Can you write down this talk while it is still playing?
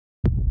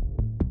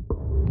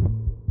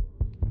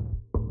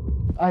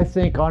I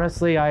think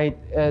honestly,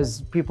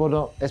 as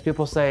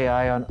people say,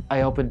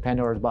 I opened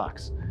Pandora's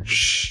box.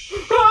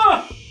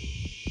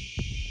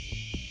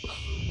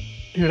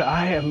 Dude,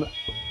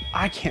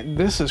 I can't,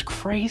 this is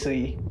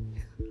crazy.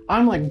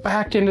 I'm like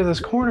backed into this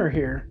corner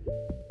here.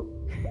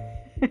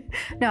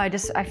 No,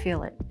 I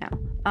feel it now.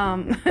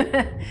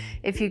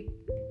 If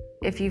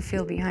you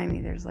feel behind me,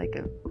 there's like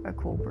a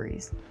cool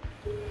breeze.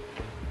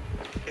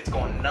 It's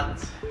going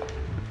nuts.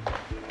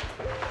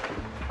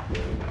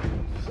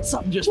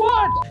 Something just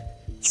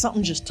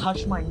Something just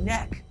touched my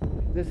neck.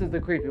 This is the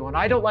creepy one.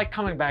 I don't like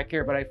coming back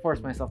here, but I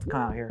force myself to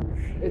come out here.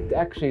 It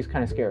actually is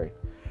kind of scary.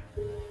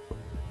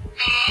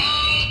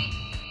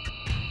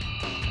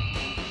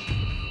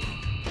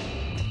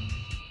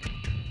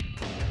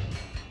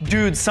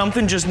 Dude,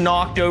 something just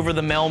knocked over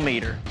the Mel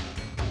meter.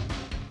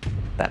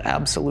 That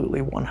absolutely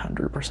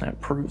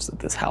 100% proves that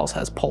this house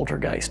has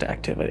poltergeist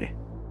activity.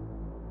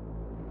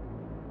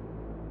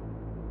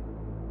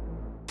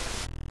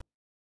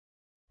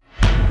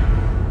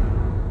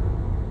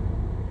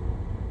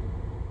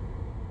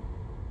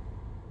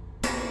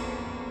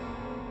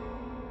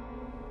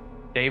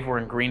 Dave, we're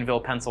in Greenville,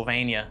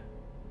 Pennsylvania,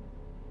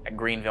 at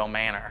Greenville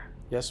Manor.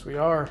 Yes, we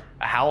are.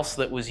 A house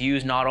that was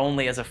used not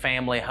only as a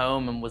family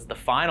home and was the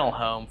final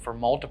home for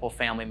multiple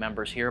family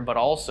members here, but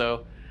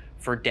also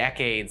for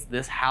decades,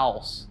 this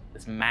house,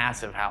 this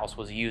massive house,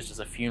 was used as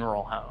a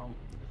funeral home.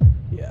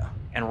 Yeah.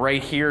 And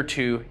right here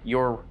to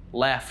your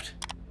left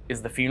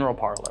is the funeral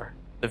parlor,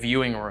 the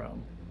viewing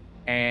room.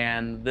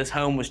 And this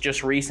home was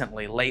just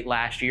recently, late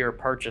last year,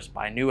 purchased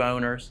by new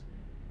owners.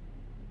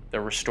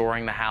 They're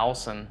restoring the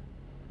house and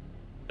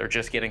they're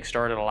just getting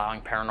started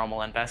allowing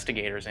paranormal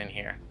investigators in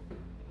here.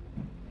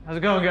 How's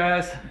it going,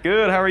 guys?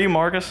 Good, how are you,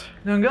 Marcus?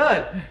 Doing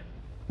good.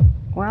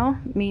 Well,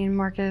 me and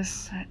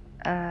Marcus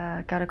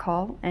got a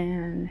call,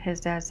 and his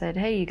dad said,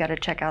 hey, you got to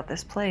check out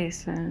this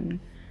place. And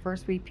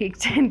first we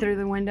peeked in through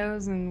the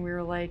windows, and we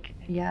were like,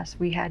 yes,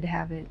 we had to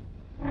have it.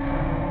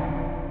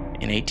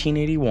 In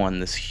 1881,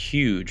 this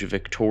huge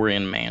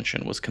Victorian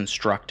mansion was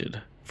constructed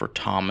for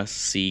Thomas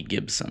C.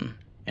 Gibson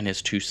and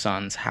his two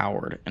sons,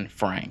 Howard and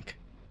Frank.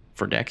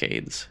 For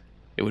decades,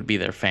 it would be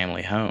their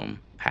family home,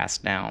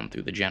 passed down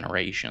through the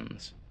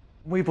generations.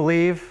 We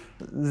believe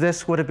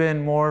this would have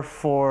been more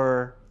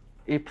for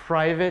a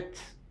private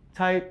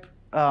type,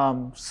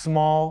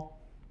 small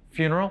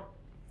funeral.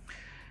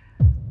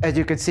 As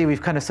you can see,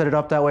 we've kind of set it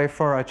up that way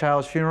for a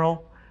child's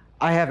funeral.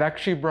 I have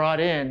actually brought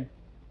in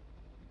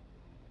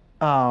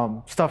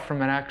stuff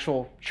from an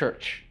actual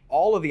church.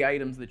 All of the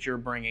items that you're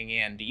bringing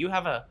in, do you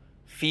have a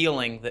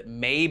feeling that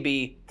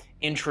maybe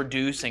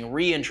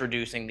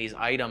reintroducing these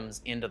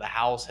items into the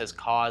house has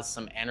caused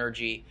some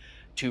energy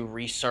to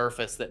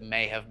resurface that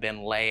may have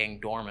been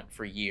laying dormant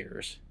for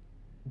years?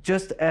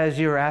 Just as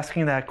you were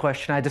asking that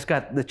question, I just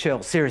got the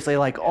chills, seriously,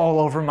 like all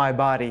over my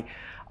body.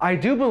 I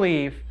do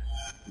believe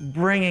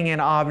bringing in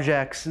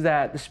objects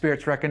that the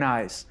spirits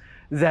recognize,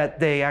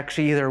 that they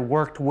actually either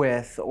worked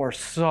with or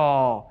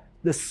saw,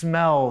 the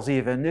smells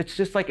even. It's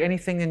just like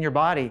anything in your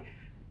body,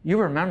 you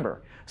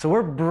remember. So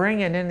we're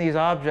bringing in these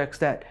objects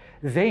that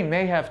they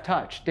may have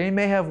touched, they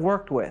may have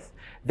worked with,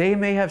 they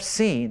may have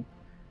seen.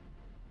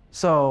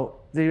 So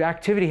the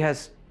activity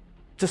has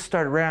just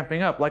started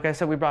ramping up. Like I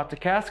said, we brought the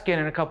casket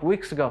in a couple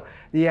weeks ago.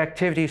 The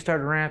activity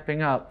started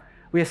ramping up.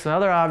 We have some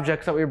other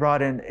objects that we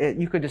brought in.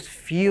 You could just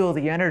feel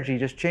the energy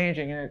just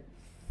changing.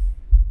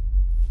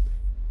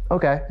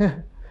 Okay.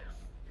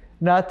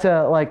 Not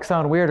to like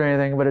sound weird or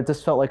anything, but it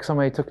just felt like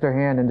somebody took their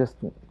hand and just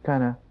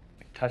kind of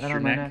touched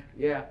your neck.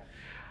 Yeah.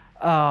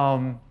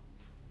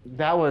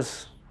 That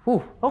was,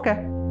 whew, okay.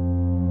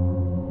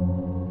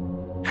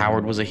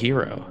 Howard was a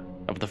hero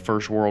of the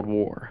First World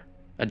War,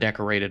 a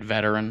decorated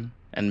veteran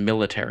and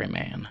military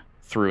man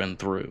through and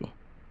through.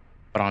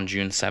 But on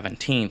June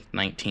 17,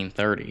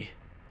 1930,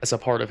 as a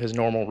part of his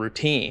normal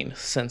routine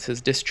since his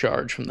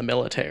discharge from the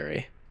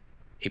military,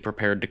 he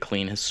prepared to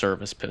clean his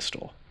service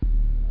pistol.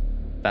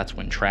 That's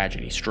when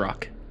tragedy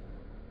struck.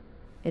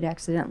 It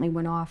accidentally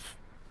went off.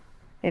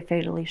 It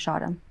fatally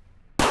shot him.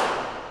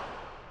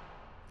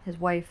 His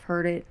wife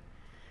heard it,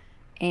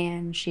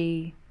 and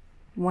she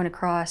went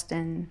across,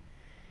 and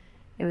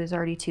it was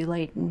already too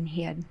late, and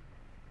he had,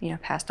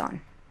 passed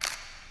on.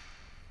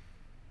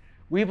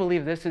 We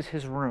believe this is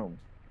his room.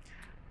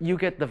 You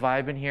get the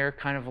vibe in here,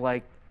 kind of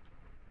like,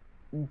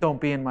 don't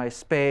be in my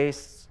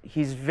space.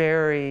 He's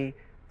very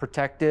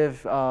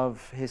protective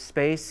of his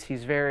space.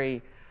 He's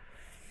very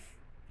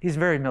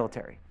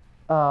military.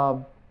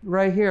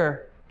 Right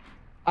here,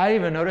 I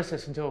didn't even notice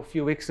this until a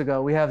few weeks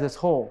ago. We have this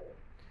hole.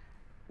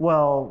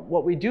 Well,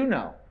 what we do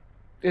know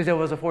is it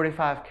was a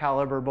 .45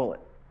 caliber bullet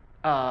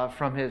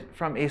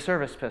from a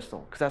service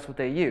pistol, because that's what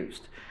they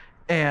used.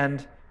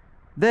 And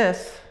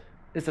this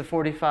is a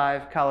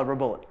 .45 caliber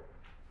bullet.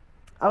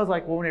 I was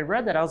like, well, when I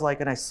read that, I was like,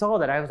 and I saw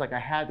that, I was like, I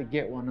had to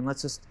get one, and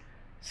let's just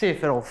see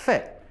if it'll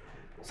fit.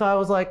 So I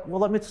was like,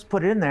 well, let me just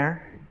put it in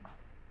there.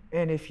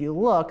 And if you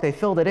look, they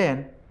filled it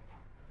in.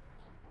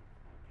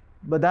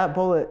 But that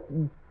bullet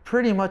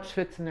pretty much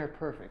fits in there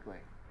perfectly.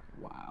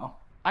 Wow.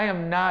 I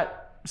am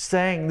not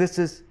saying this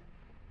is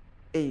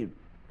a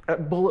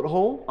bullet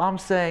hole. I'm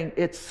saying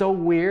it's so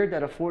weird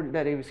that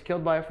that he was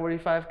killed by a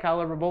 45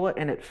 caliber bullet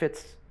and it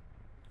fits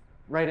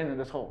right into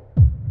this hole.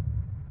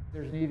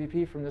 There's an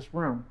EVP from this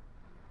room.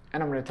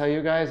 And I'm going to tell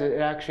you guys, it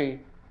actually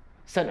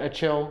sent a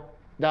chill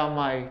down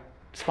my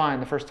spine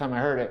the first time I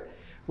heard it.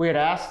 We had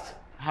asked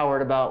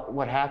Howard about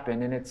what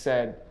happened, and it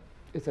said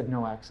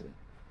no accident.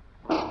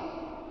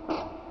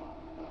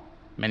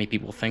 Many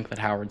people think that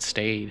Howard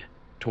stayed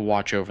to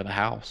watch over the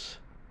house.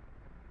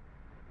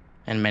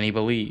 And many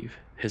believe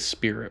his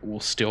spirit will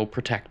still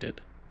protect it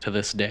to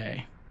this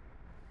day.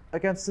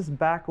 Against this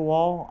back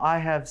wall, I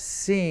have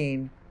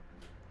seen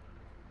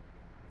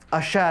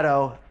a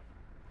shadow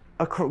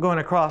going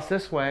across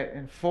this way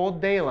in full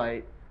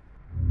daylight.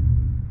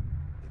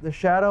 The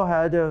shadow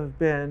had to have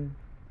been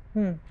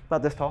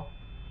about this tall.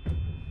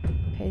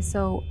 Okay,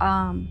 so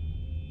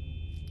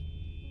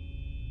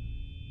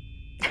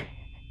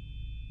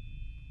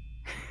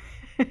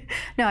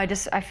no,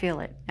 I feel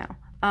it now.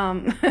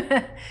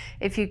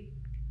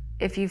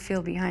 If you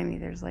feel behind me,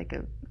 there's like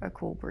a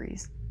cool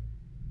breeze.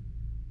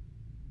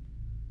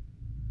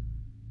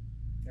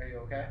 Are you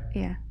okay?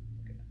 Yeah.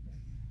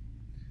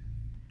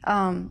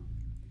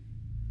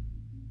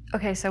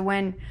 Okay, so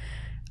when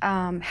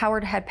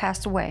Howard had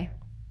passed away,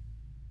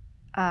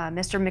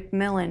 Mr.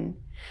 McMillan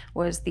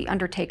was the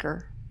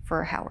undertaker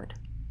for Howard.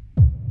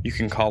 You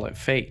can call it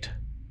fate,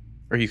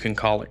 or you can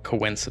call it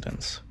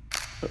coincidence.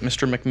 But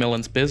Mr.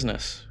 McMillan's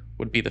business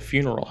would be the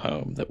funeral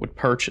home that would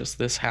purchase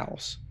this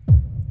house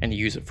and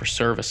use it for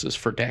services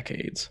for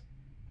decades,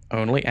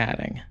 only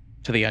adding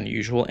to the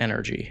unusual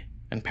energy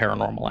and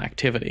paranormal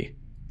activity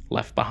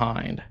left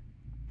behind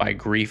by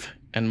grief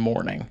and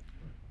mourning.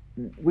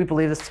 We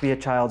believe this to be a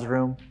child's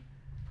room.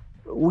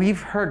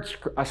 We've heard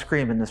a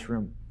scream in this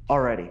room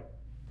already.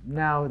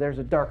 Now there's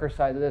a darker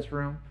side to this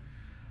room.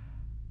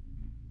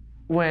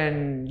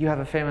 When you have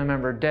a family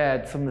member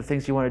dead, some of the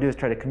things you want to do is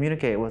try to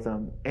communicate with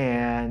them.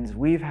 And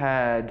we've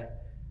had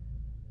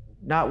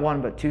not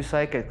one, but two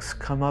psychics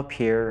come up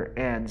here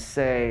and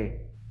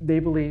say they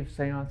believe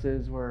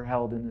seances were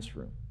held in this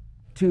room.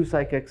 Two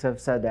psychics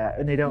have said that,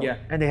 and they don't,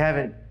 and they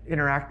haven't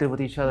interacted with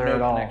each other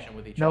at all. No connection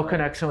with each other. No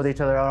connection with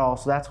each other at all.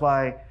 So that's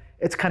why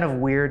it's kind of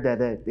weird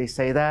that they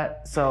say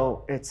that.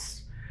 So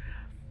it's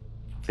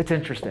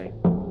interesting.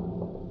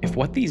 If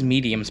what these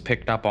mediums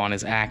picked up on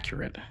is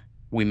accurate,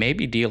 we may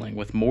be dealing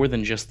with more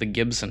than just the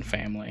Gibson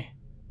family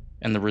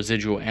and the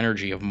residual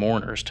energy of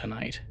mourners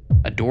tonight.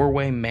 A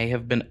doorway may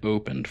have been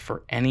opened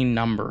for any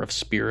number of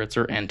spirits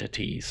or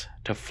entities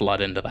to flood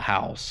into the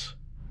house.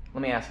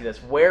 Let me ask you this.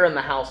 Where in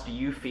the house do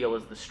you feel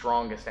is the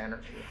strongest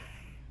energy?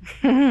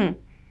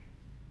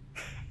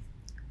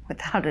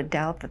 Without a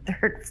doubt, the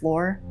third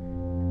floor.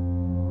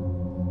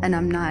 And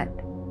I'm not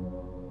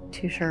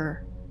too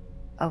sure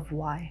of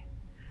why.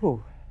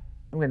 Ooh,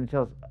 I'm getting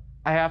chills.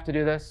 I have to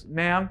do this.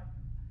 Ma'am,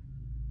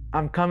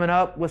 I'm coming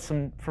up with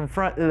some from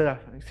front.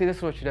 See, this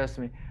is what she does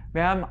to me.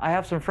 Ma'am, I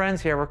have some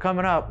friends here. We're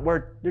coming up.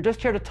 They're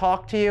just here to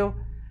talk to you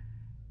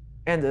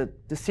and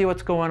to see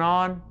what's going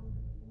on.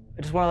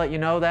 I just want to let you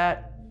know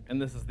that.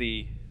 And this is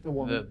the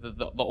woman.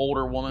 The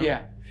older woman?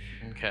 Yeah.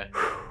 Okay.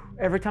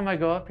 Every time I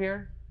go up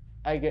here,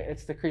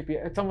 it's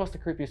almost the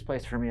creepiest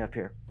place for me up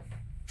here.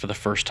 For the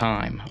first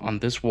time on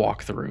this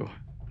walkthrough,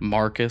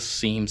 Marcus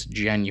seems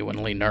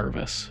genuinely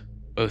nervous.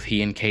 Both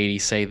he and Katie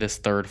say this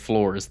third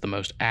floor is the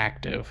most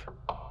active.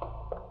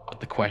 But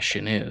the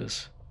question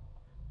is,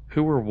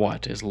 who or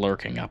what is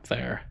lurking up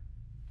there?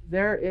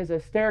 There is a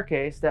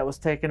staircase that was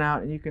taken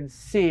out, and you can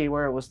see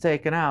where it was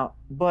taken out,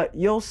 but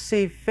you'll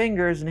see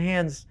fingers and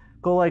hands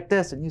go like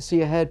this, and you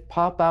see a head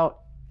pop out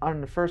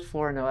on the first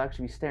floor, and they'll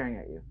actually be staring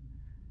at you.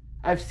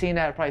 I've seen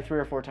that probably 3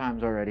 or 4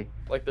 times already.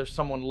 Like there's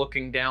someone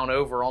looking down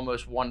over,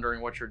 almost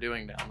wondering what you're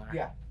doing down there.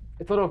 Yeah.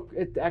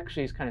 It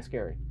actually is kind of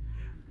scary.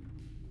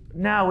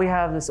 Now we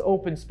have this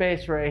open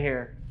space right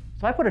here.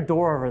 So I put a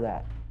door over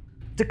that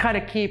to kind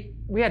of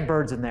we had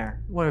birds in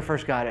there when we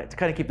first got it, to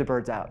kind of keep the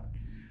birds out.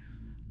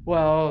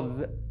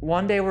 Well,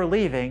 one day we're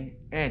leaving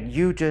and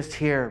you just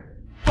hear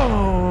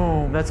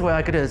boom. That's the way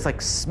I could do it. It's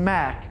like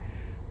smack.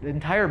 The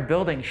entire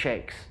building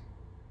shakes.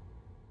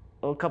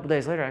 A couple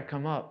days later, I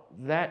come up.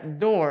 That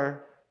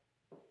door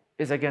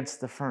is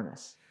against the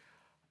furnace.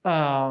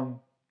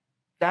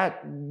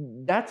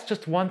 That's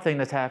just one thing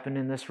that's happened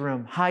in this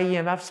room. High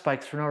EMF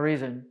spikes for no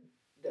reason.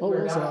 What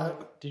was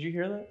that? Did you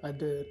hear that? I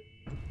did.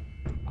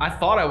 I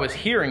thought I was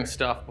hearing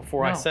stuff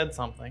before I said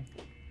something.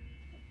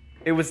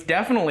 It was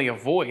definitely a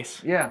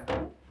voice. Yeah.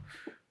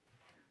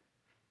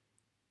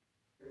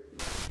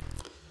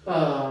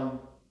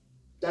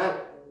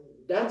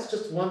 That's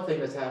just one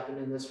thing that's happened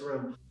in this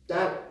room.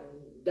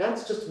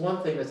 That's just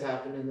one thing that's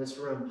happened in this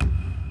room.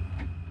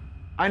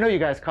 I know you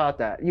guys caught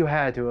that. You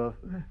had to have.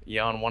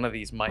 Yeah, on one of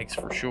these mics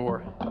for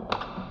sure.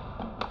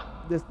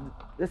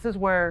 This is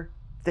where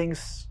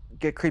things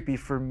get creepy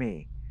for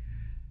me.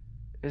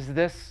 Is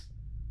this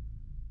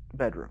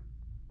bedroom?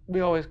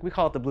 We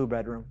call it the blue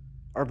bedroom,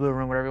 or blue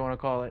room, whatever you want to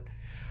call it.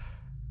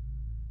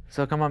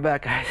 So come on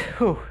back, guys.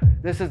 Whew,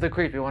 this is the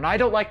creepy one. I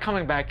don't like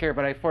coming back here,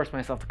 but I force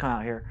myself to come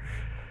out here.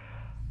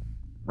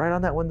 right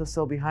on that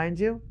windowsill behind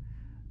you,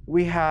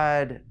 we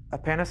had a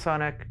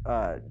Panasonic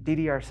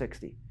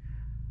DDR60.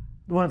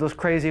 One of those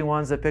crazy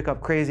ones that pick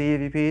up crazy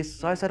EVPs.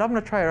 So I said, I'm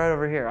gonna try it right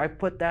over here. I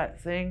put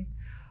that thing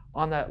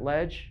on that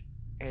ledge,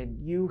 and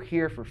you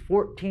hear for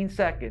 14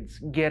 seconds,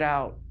 get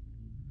out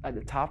at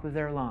the top of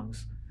their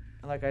lungs.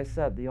 And like I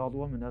said, the old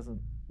woman doesn't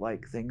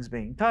like things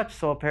being touched,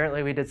 so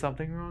apparently we did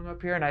something wrong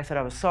up here, and I said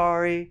I was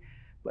sorry,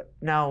 but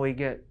now we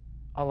get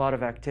a lot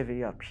of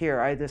activity up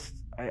here.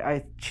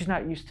 She's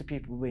not used to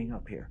people being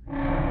up here.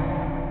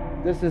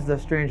 This is the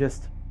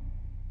strangest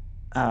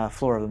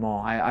floor of them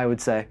all, I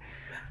would say.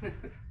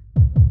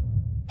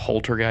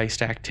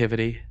 Poltergeist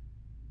activity,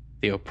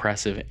 the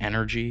oppressive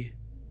energy,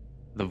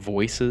 the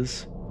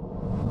voices.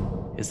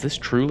 Is this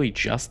truly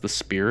just the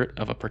spirit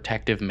of a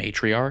protective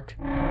matriarch?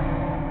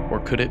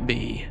 Or could it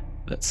be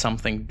that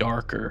something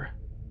darker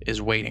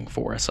is waiting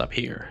for us up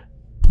here?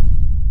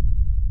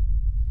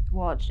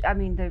 Well, I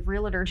mean, the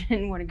realtor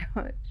didn't want to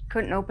go,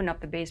 couldn't open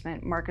up the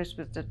basement. Marcus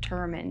was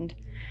determined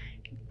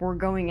we're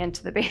going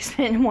into the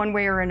basement one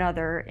way or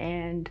another.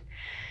 And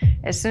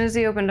as soon as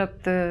he opened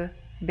up the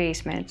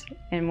basement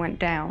and went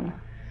down,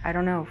 I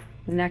don't know,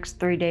 the next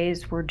 3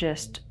 days were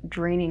just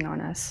draining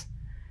on us.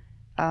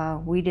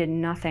 We did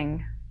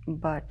nothing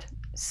but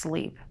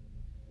sleep.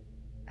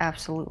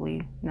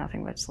 Absolutely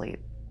nothing but sleep.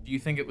 Do you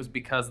think it was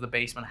because the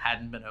basement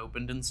hadn't been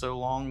opened in so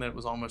long that it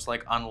was almost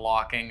like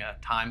unlocking a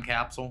time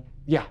capsule?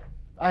 Yeah,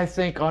 I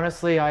think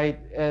honestly,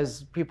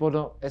 as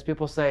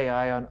people say,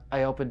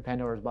 I opened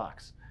Pandora's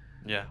box.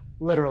 Yeah.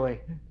 Literally.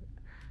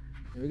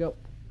 Here we go.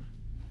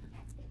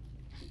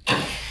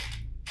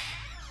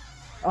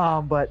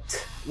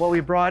 But what we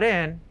brought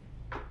in,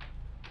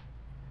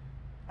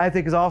 I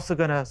think is also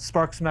gonna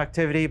spark some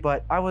activity,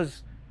 but I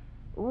was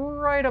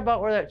right about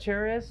where that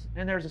chair is,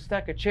 and there's a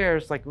stack of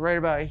chairs like right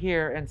about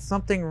here, and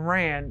something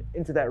ran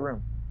into that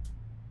room.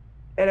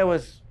 And it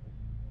was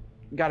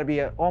gotta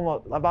be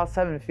almost about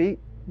 7 feet,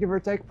 give or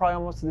take, probably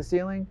almost to the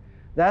ceiling.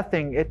 That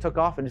thing, it took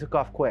off, and it took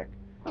off quick.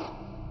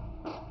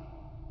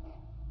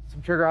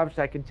 Some trigger objects,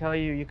 I can tell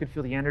you, you could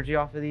feel the energy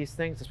off of these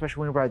things,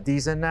 especially when we brought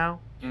these in now.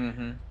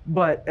 Mm-hmm.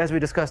 But as we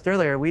discussed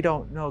earlier, we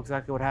don't know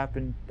exactly what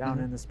happened down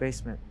in this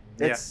basement.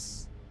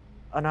 It's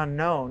an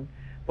unknown,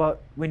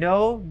 but we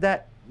know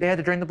that they had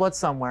to drain the blood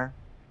somewhere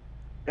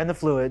and the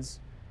fluids.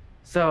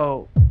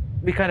 So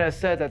we kind of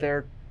said that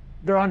they're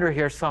under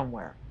here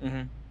somewhere.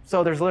 Mm-hmm.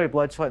 So there's literally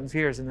blood, sweat, and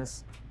tears in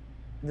this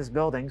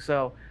building.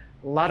 So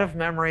a lot of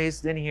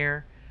memories in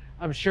here.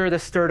 I'm sure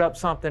this stirred up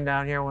something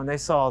down here when they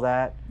saw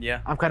that.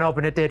 Yeah. I'm kind of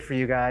hoping it did for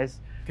you guys.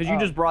 Because you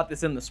just brought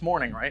this in this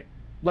morning, right?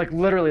 Like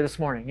literally this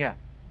morning, yeah.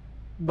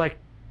 Like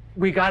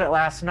we got it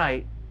last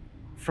night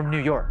from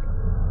New York.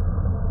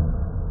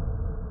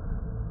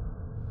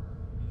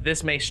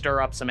 This may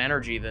stir up some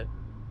energy that,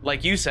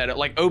 like you said,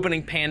 like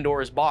opening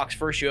Pandora's box.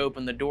 First you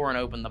open the door and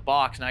open the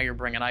box. Now you're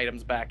bringing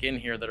items back in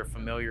here that are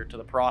familiar to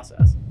the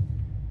process.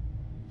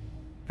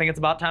 I think it's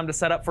about time to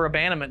set up for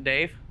abandonment,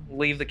 Dave.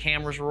 Leave the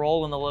cameras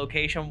roll in the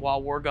location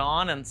while we're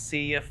gone and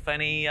see if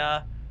any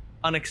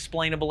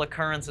unexplainable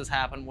occurrences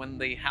happen when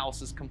the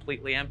house is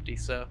completely empty.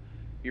 So,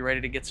 you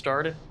ready to get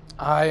started?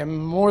 I am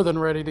more than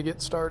ready to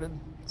get started.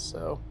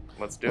 So,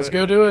 let's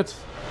go do it.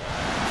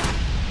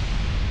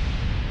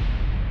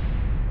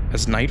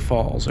 As night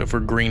falls over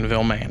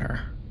Greenville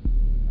Manor,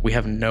 we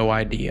have no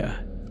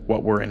idea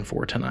what we're in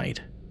for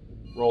tonight.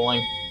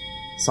 Rolling.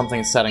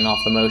 Something's setting off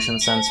the motion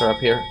sensor up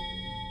here.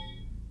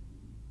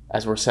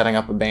 As we're setting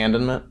up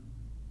abandonment.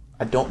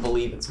 I don't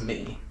believe it's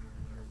me.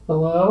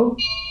 Hello?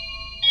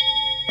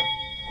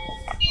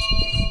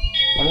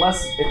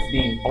 Unless it's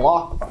being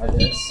blocked by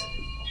this.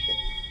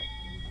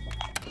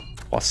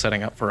 While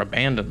setting up for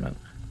abandonment,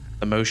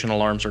 the motion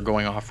alarms are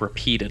going off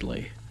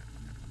repeatedly.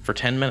 For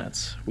 10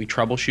 minutes, we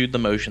troubleshoot the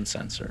motion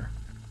sensor,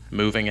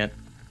 moving it,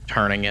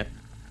 turning it,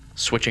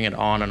 switching it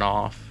on and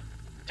off,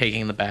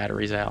 taking the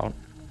batteries out,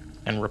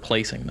 and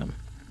replacing them.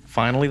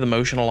 Finally, the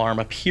motion alarm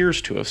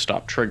appears to have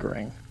stopped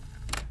triggering.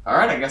 All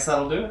right, I guess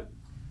that'll do it.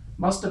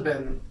 Must have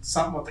been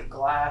something with the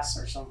glass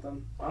or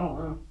something. I don't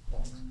know.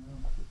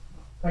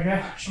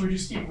 Okay, should we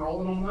just keep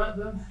rolling on that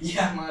then?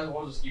 Yeah, might as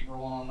well just keep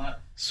rolling on that.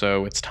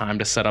 So it's time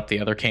to set up the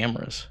other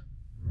cameras.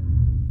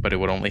 But it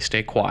would only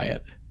stay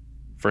quiet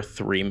for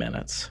 3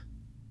 minutes.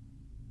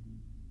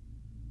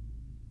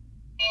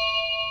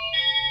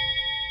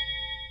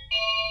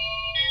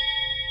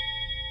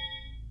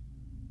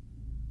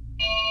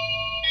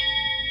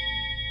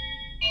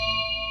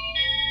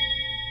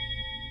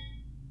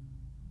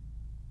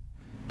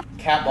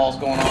 Cat ball's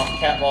going off,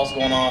 cat ball's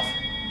going off.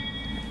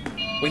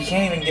 We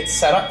can't even get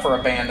set up for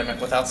abandonment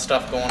without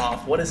stuff going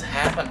off. What is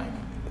happening?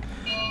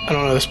 I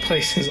don't know, this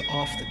place is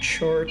off the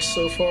charts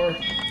so far.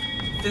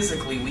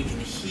 Physically, we can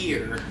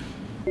hear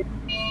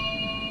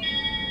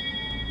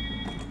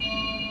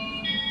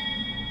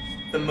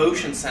the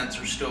motion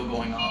sensor still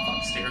going off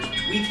upstairs,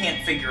 which we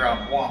can't figure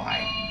out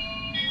why.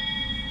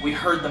 We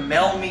heard the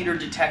Mel meter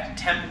detect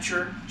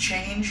temperature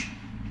change,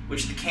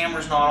 which the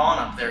camera's not on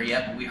up there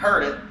yet, but we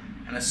heard it.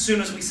 And as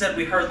soon as we said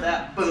we heard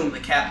that, boom, the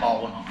cat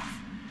ball went off.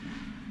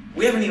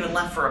 We haven't even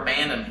left for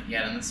abandonment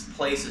yet, and this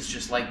place is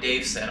just, like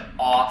Dave said,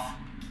 off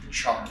the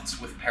charts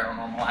with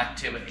paranormal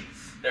activity.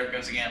 There it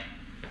goes again.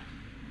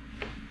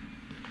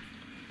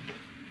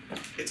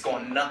 It's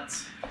going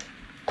nuts.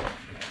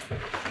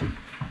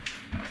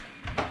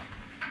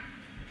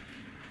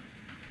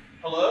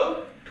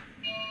 Hello?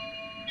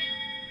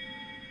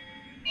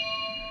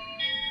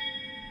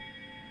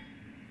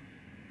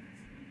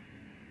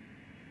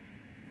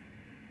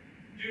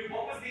 Dude,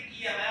 what was the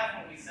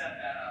EMF when we set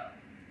that up?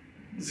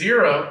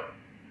 0.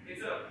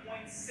 It's at a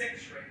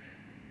 0.6 right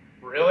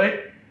now. Really?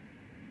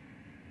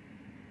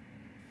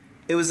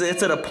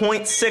 It's at a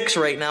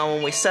 0.6 right now.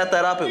 When we set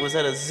that up, it was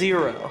at a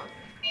 0.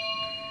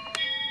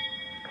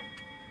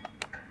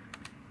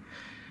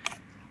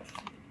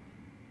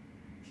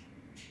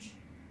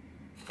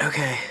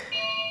 Okay.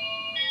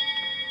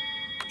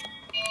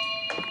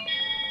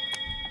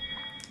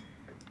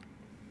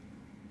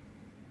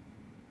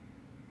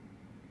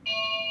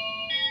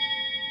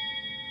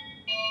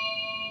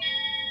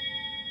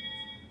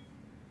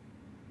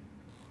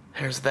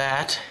 There's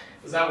that.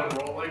 Is that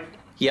one rolling?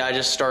 Yeah, I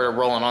just started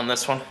rolling on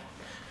this one.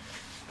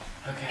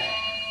 Okay.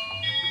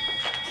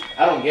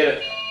 I don't get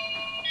it.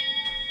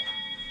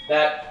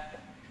 That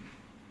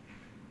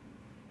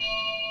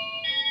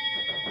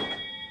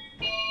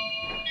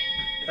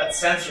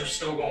sensor's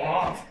still going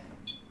off.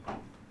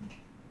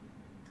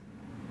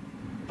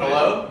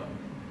 Hello?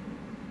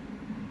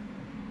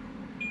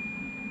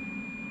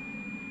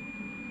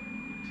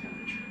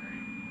 Temperature.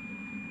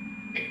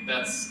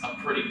 That's a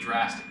pretty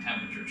drastic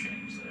temperature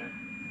change there.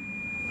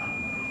 I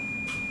don't know.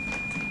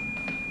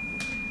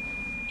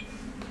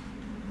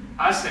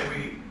 I say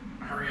we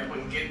hurry up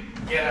and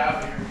get out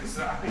of here because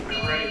I think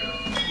we're ready to.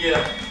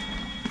 Yeah.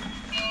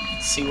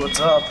 See what's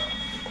up.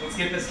 Let's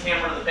get this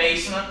camera to the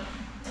basement.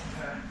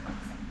 Okay.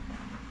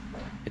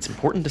 It's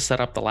important to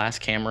set up the last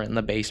camera in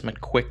the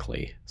basement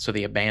quickly so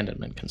the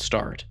abandonment can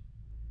start.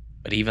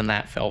 But even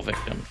that fell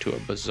victim to a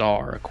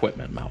bizarre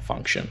equipment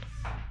malfunction.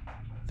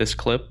 This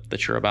clip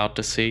that you're about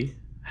to see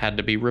had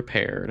to be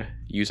repaired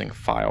using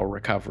file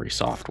recovery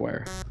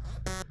software.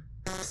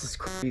 This is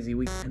crazy.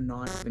 We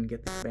cannot even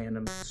get the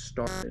abandonment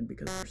started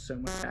because there's so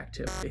much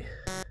activity.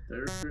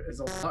 There is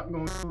a lot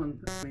going on.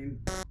 I mean,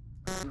 I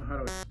don't know how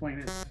to explain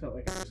it. I felt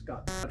like I just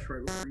got touched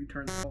right before you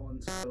turned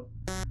on, so.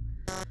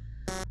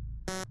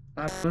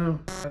 I don't know.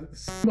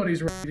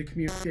 Somebody's ready to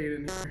communicate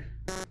in here.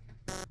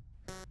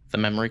 The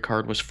memory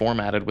card was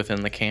formatted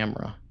within the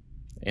camera,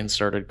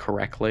 inserted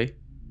correctly,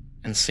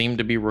 and seemed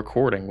to be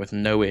recording with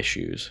no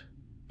issues.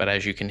 But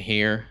as you can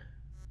hear,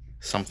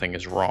 something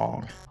is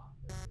wrong.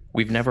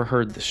 We've never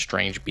heard this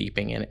strange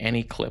beeping in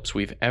any clips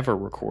we've ever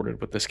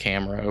recorded with this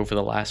camera over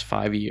the last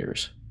 5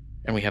 years,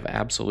 and we have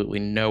absolutely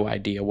no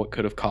idea what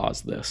could have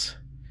caused this.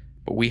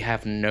 But we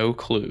have no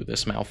clue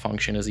this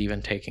malfunction is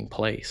even taking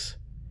place.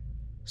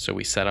 So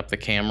we set up the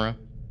camera,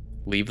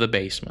 leave the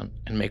basement,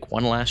 and make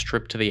one last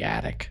trip to the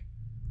attic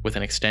with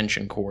an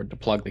extension cord to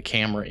plug the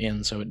camera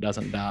in so it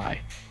doesn't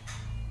die.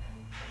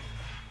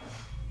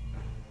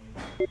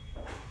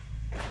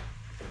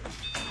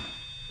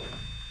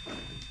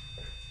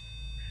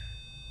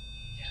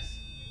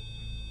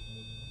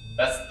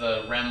 That's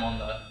the REM on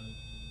the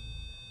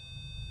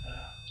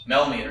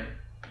millimeter.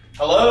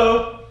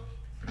 Hello?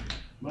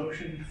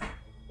 Motion.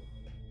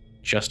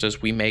 Just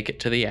as we make it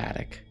to the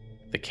attic,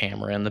 the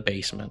camera in the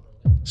basement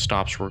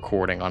stops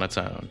recording on its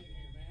own,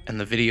 and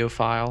the video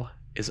file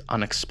is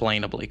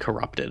unexplainably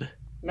corrupted.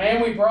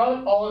 Man, we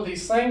brought all of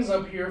these things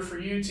up here for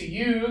you to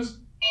use.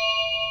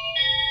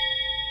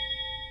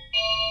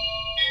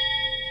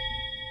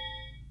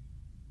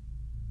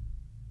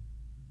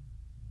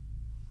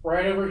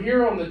 Right over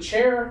here on the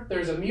chair,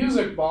 there's a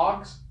music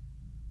box.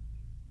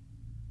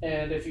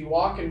 And if you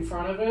walk in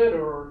front of it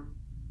or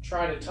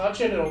try to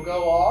touch it, it'll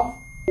go off.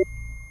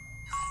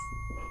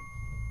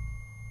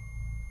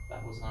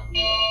 That was not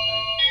you, I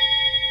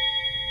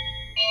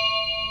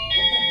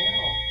What the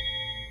hell?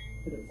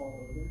 Did it fall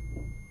over? don't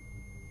think.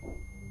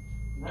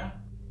 No.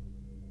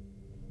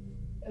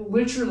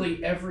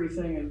 Literally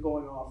everything is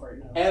going off right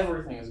now.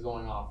 Everything is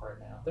going off right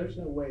now. There's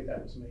no way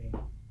that was me.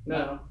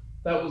 No,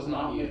 that was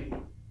not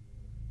you.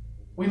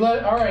 me.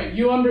 All right,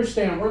 you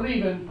understand. We're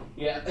leaving.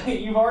 Yeah,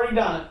 you've already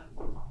done it.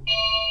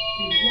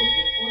 Dude,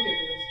 look at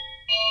this.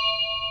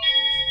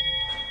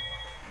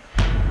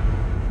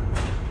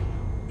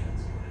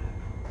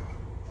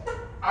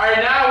 All right,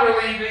 now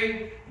we're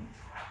leaving.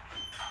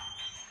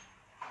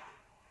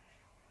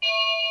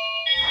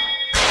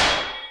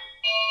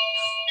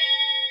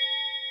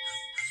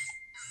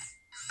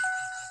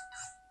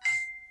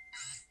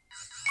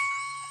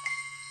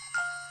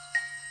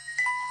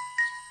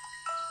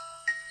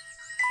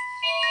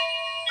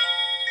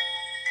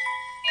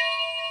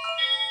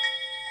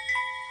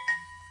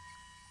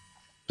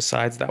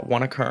 Besides that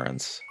one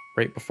occurrence,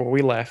 right before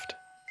we left,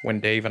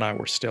 when Dave and I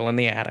were still in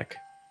the attic,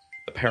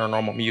 the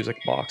paranormal music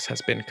box has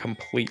been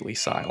completely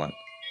silent.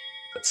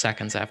 But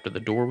seconds after the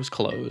door was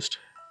closed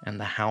and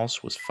the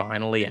house was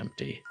finally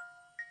empty,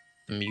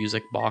 the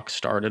music box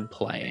started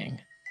playing,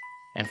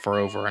 and for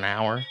over an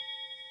hour,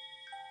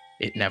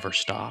 it never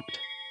stopped.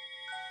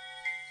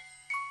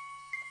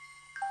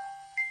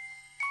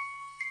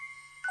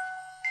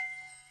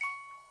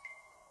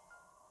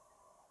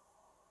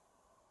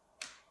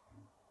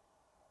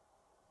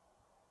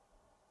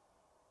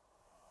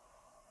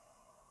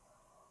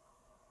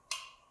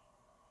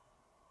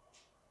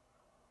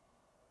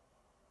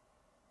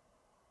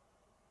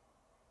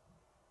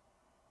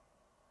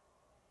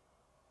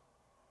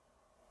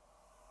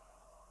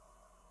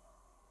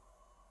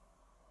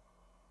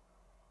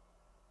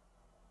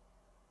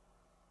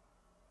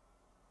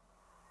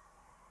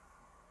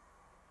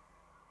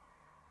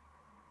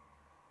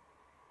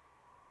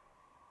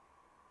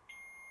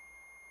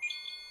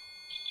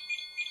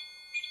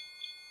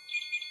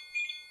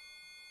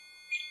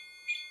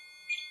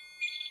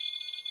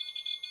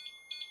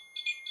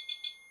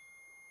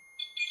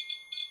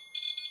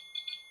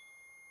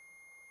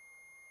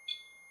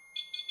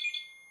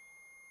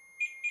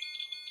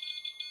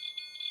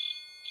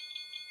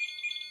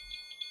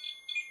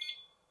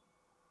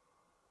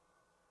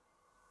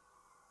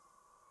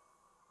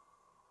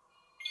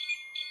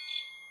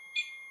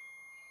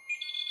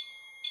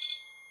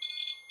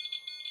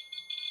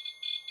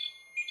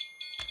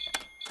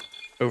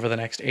 Over the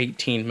next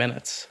 18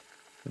 minutes,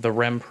 the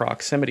REM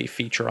proximity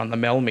feature on the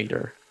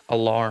Melmeter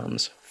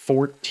alarms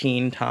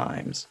 14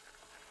 times,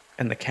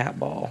 and the cat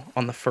ball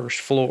on the first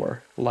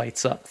floor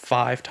lights up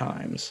 5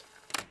 times.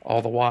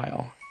 All the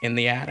while, in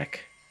the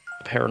attic,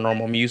 the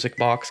paranormal music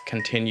box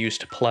continues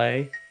to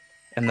play,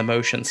 and the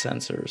motion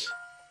sensors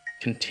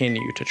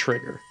continue to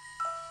trigger.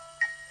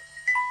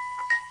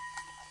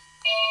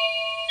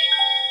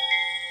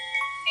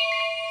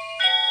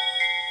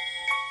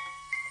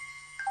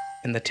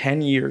 In the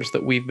 10 years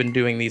that we've been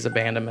doing these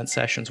abandonment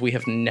sessions, we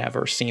have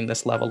never seen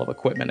this level of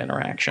equipment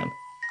interaction.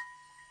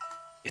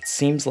 It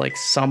seems like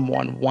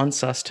someone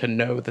wants us to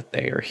know that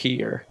they are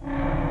here.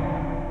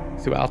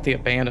 Throughout the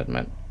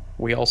abandonment,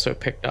 we also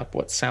picked up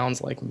what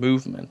sounds like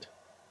movement.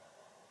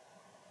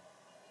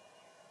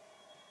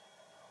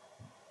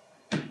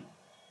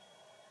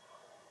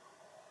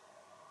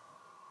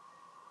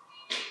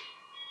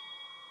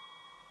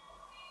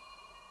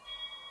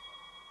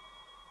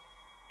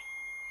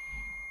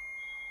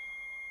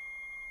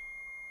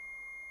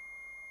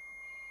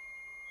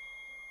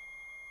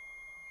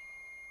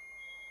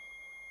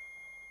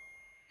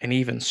 And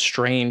even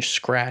strange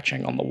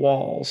scratching on the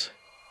walls.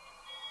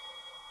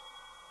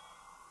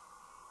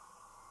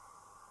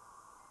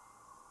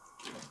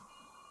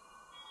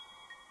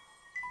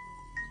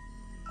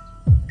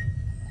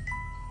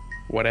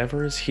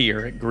 Whatever is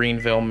here at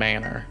Greenville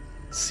Manor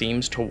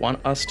seems to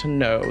want us to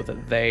know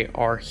that they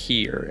are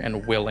here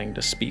and willing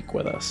to speak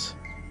with us.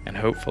 And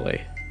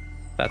hopefully,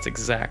 that's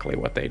exactly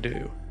what they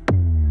do.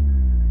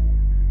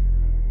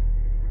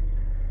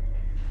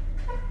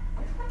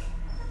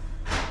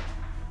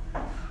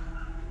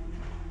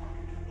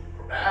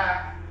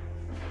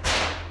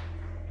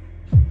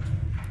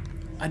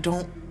 I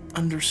don't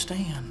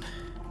understand.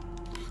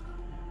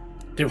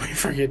 Did we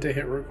forget to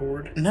hit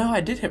record? No, I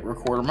did hit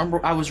record.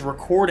 Remember, I was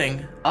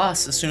recording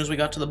us as soon as we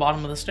got to the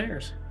bottom of the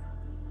stairs.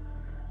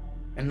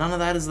 And none of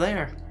that is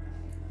there.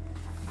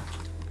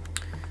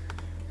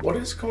 What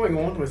is going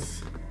on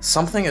with...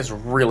 Something is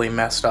really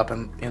messed up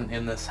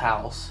in this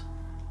house.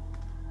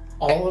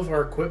 All of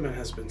our equipment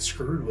has been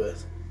screwed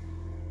with.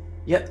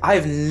 Yet,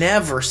 I've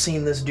never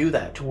seen this do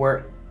that, to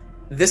where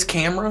this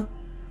camera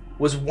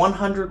was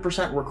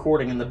 100%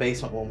 recording in the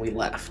basement when we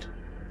left.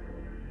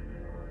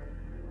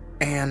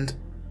 And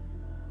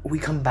we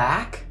come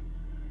back,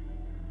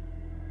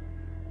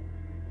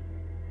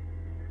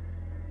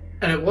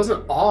 and it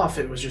wasn't off,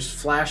 it was just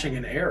flashing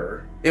an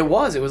error. It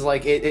was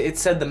like, it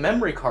said the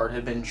memory card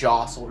had been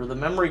jostled, or the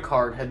memory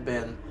card had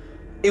been,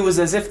 it was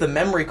as if the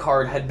memory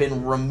card had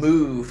been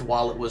removed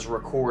while it was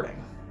recording.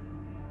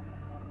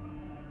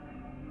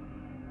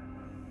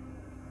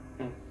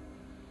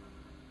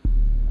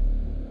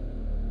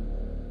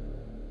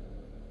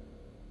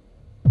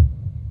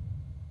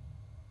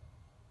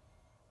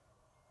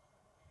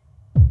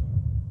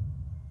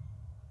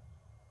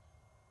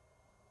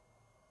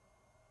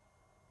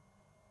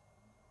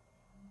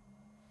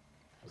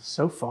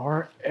 So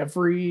far,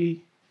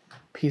 every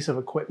piece of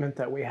equipment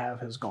that we have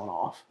has gone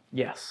off.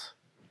 Yes.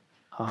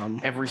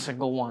 Every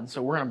single one.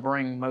 So we're going to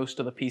bring most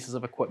of the pieces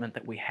of equipment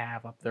that we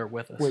have up there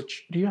with us.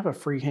 Which, do you have a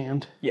free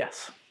hand?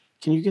 Yes.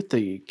 Can you get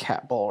the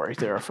cat ball right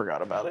there? I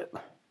forgot about it.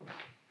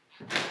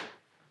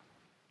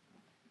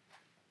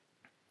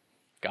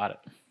 Got it.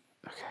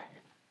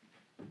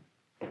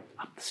 Okay.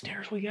 Up the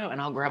stairs we go,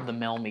 and I'll grab the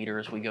Melmeter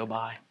as we go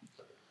by.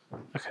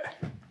 Okay.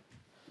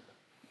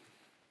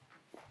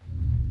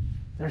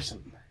 There's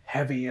some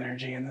heavy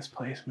energy in this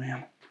place,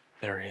 man.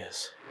 There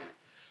is.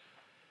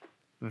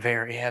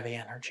 Very heavy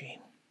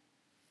energy.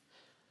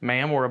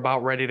 Ma'am, we're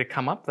about ready to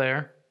come up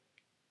there.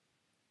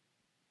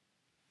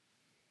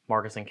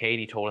 Marcus and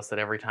Katie told us that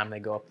every time they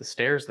go up the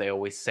stairs, they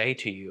always say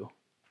to you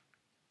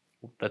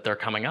that they're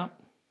coming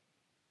up.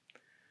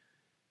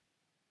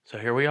 So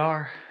here we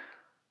are.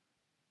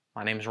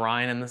 My name's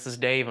Ryan and this is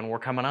Dave, and we're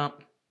coming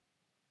up.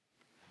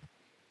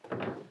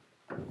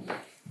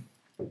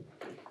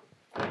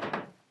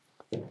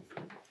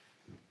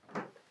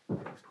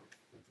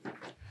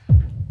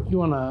 You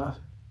want to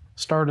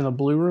start in the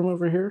blue room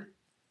over here?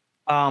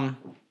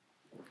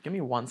 Give me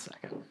 1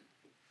 second.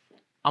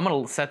 I'm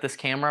going to set this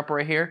camera up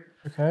right here.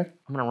 Okay.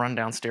 I'm going to run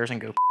downstairs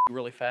and go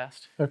really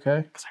fast.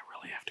 Okay. Because I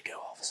really have to go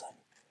all of a sudden.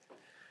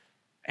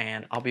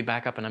 And I'll be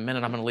back up in a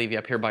minute. I'm going to leave you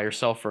up here by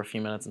yourself for a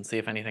few minutes and see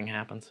if anything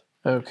happens.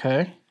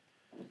 Okay.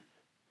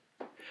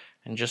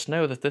 And just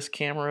know that this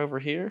camera over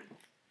here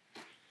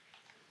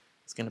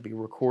is going to be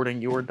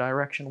recording your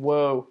direction.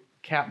 Whoa,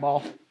 cat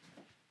ball.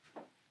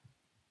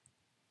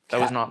 That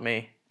was not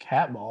me.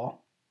 Cat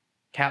ball?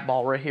 Cat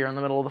ball right here in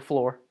the middle of the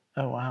floor.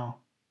 Oh, wow.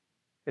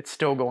 It's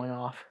still going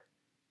off.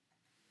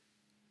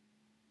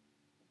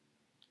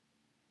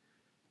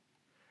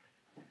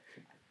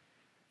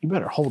 You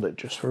better hold it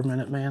just for a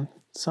minute, man.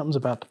 Something's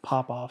about to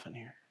pop off in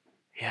here.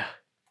 Yeah.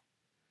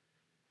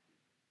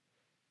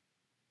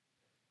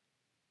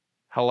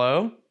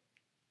 Hello?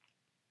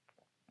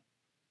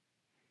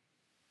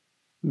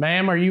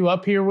 Ma'am, are you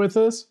up here with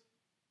us?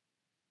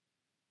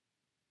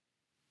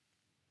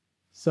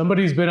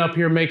 Somebody's been up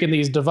here making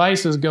these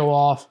devices go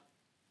off.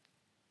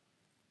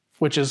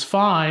 which is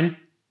fine.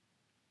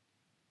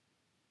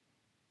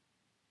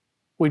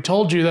 We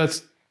told you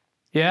that's,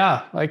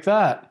 yeah, like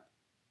that.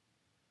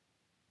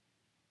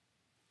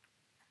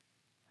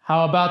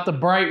 How about the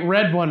bright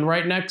red one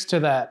right next to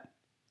that?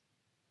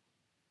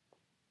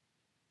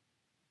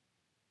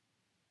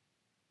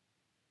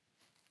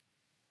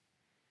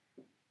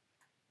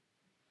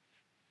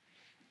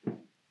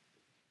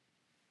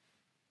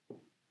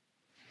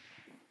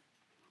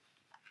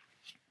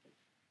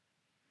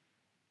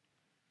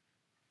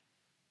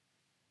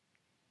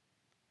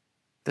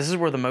 This is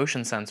where the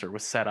motion sensor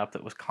was set up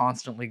that was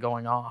constantly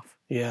going off.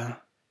 Yeah.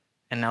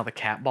 And now the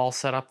cat ball's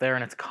set up there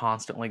and it's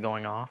constantly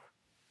going off.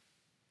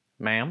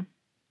 Ma'am?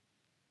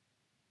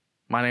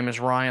 My name is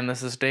Ryan.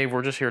 This is Dave.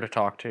 We're just here to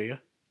talk to you.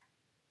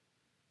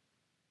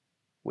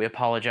 We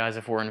apologize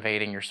if we're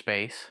invading your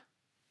space.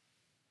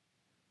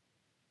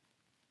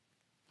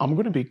 I'm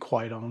going to be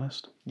quite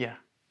honest. Yeah.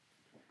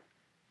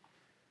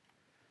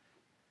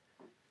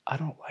 I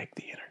don't like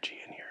the energy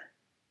in here.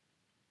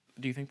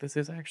 Do you think this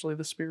is actually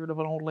the spirit of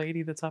an old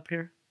lady that's up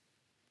here?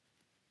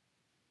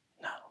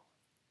 No.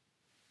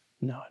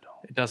 No, I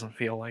don't. It doesn't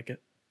feel like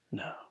it.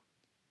 No.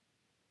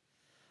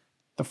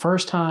 The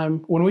first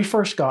time, when we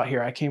first got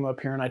here, I came up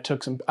here and I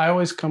took some, I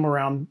always come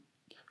around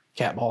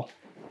cat ball.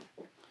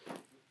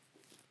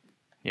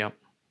 Yep.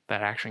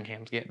 That action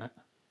cam's getting it.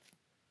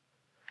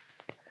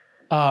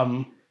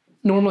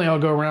 Normally I'll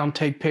go around,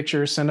 take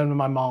pictures, send them to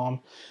my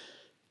mom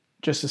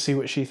just to see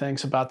what she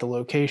thinks about the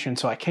location.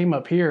 So I came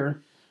up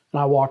here and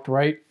I walked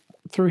right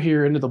through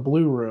here into the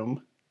blue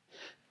room.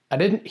 I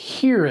didn't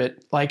hear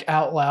it like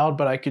out loud,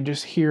 but I could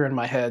just hear in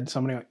my head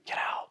somebody went, "Get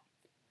out."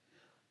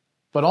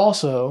 But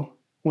also,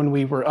 when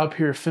we were up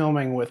here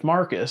filming with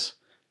Marcus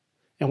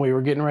and we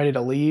were getting ready to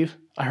leave,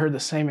 I heard the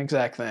same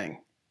exact thing.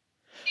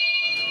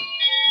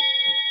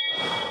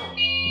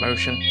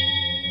 Motion.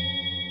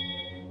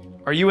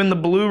 Are you in the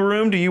blue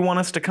room? Do you want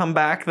us to come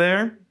back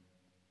there?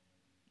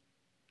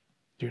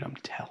 Dude, I'm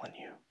telling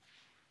you.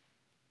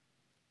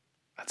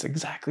 That's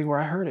exactly where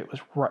I heard it. It was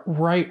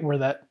right where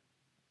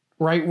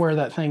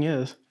that thing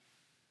is.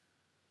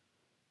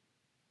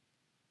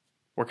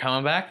 We're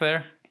coming back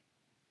there.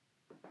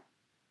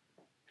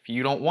 If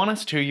you don't want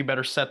us to, you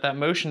better set that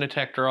motion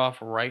detector off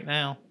right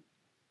now.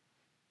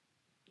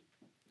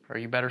 Or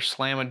you better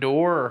slam a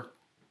door or...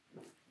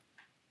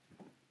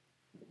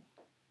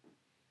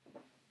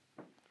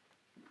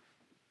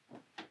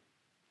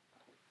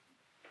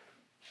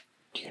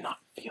 Do you not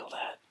feel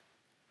that?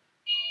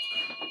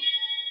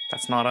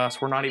 That's not us.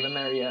 We're not even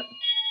there yet.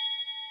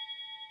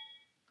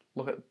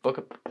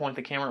 Point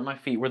the camera at my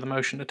feet where the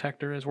motion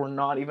detector is. We're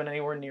not even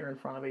anywhere near in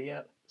front of it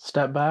yet.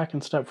 Step back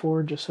and step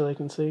forward just so they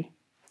can see.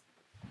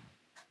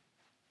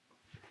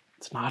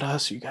 It's not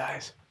us, you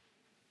guys.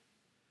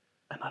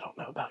 And I don't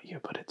know about you,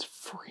 but it's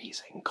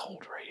freezing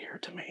cold right here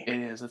to me. It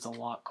is. It's a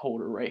lot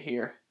colder right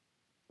here.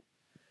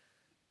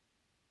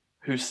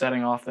 Who's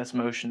setting off this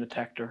motion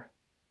detector?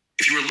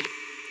 If you were...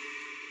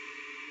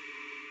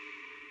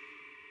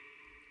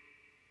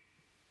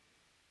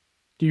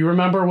 Do you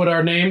remember what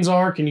our names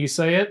are? Can you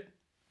say it?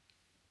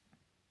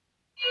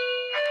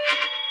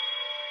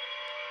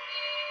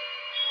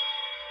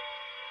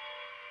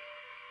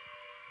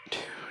 Dude.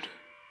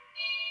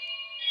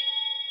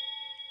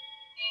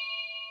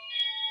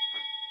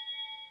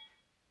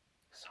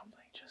 Something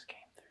just came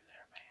through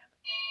there, man.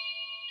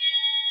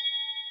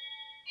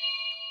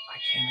 I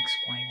can't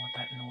explain what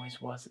that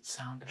noise was. It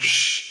sounded like...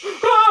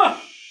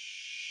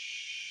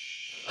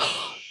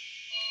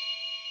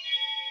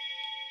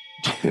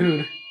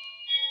 Dude.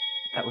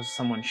 That was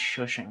someone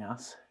shushing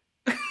us.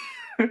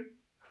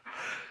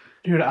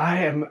 Dude,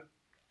 I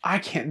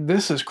can't,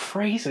 this is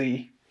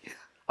crazy.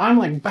 I'm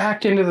like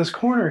backed into this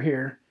corner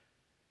here.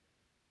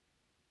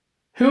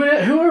 Who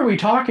are we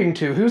talking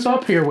to? Who's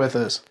up here with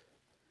us?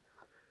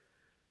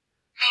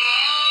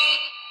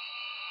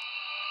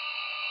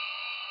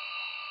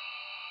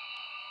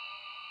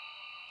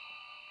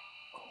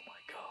 Oh my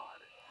God.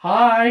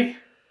 Hi.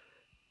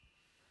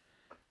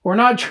 We're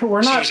not.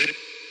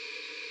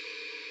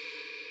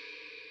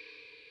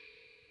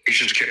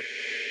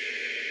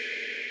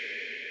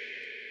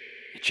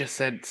 It just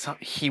said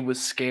he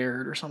was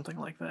scared or something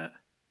like that.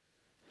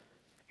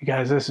 You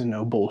guys, this is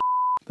no bull.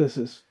 This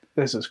is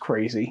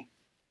crazy.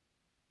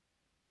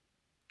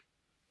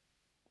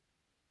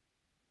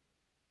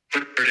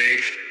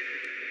 Dave.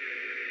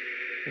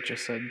 It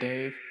just said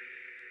Dave.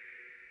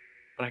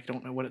 But I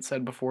don't know what it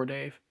said before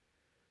Dave.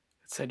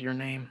 It said your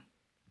name.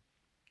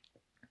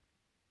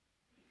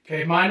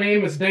 Okay, my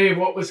name is Dave.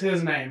 What was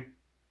his name?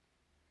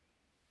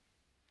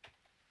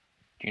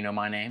 Do you know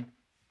my name?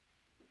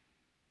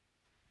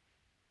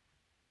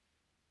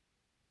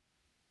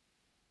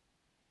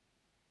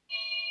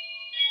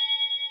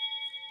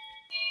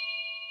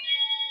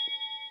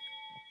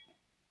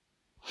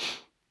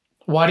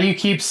 Why do you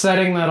keep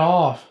setting that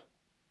off?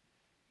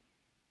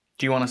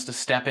 Do you want us to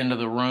step into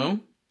the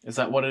room? Is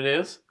that what it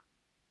is?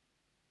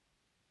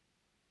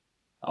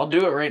 I'll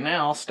do it right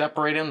now. I'll step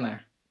right in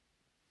there.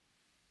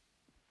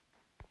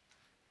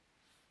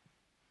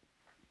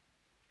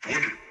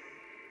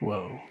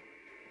 Whoa.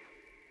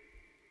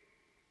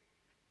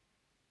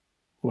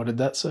 What did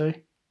that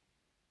say?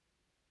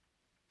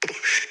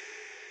 It's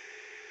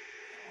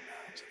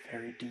a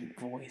very deep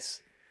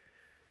voice.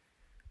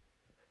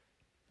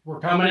 We're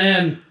coming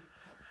in.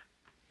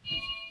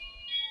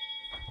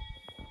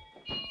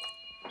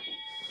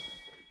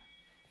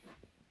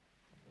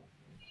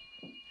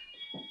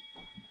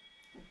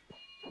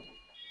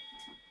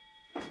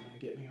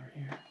 Get me over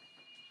here.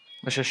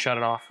 Let's just shut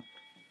it off.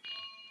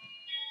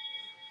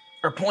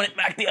 Or point it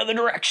back the other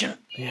direction.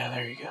 Yeah,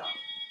 there you go.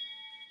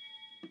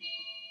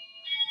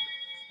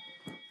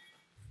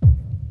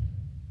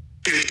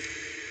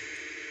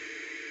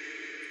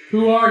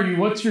 Who are you?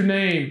 What's your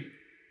name?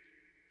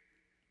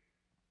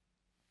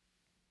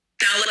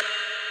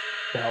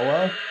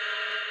 Bella?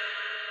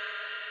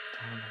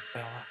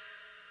 Bella.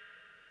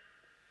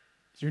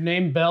 Is your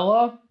name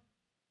Bella?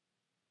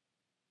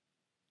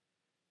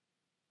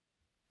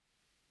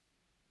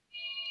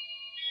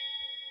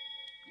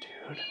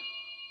 Dude.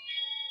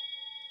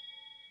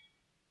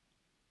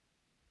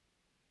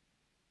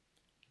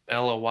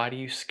 Bella, why do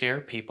you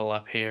scare people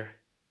up here?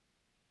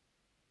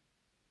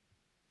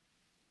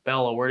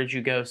 Bella, where did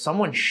you go?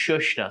 Someone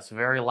shushed us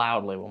very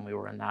loudly when we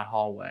were in that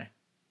hallway.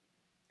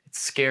 It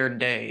scared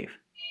Dave.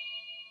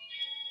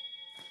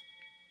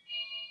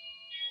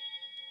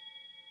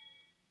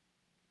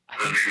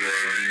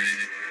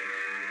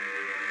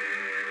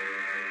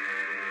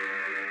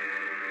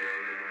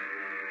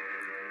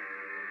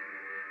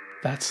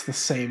 That's the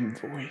same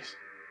voice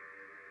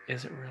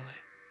Is it really?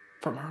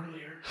 from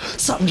earlier.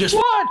 Something just—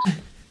 What?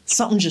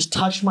 Something just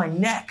touched my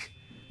neck.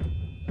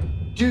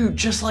 Dude,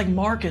 just like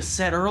Marcus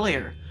said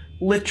earlier.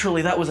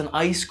 Literally, that was an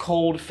ice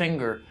cold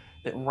finger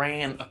that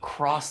ran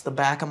across the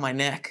back of my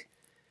neck.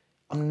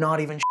 I'm not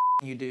even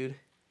you, dude.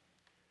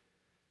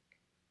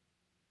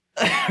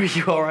 Are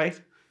you all right?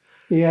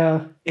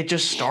 Yeah. It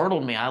just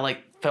startled me.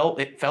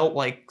 It felt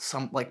like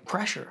some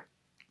pressure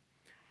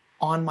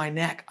on my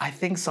neck. I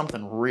think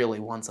something really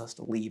wants us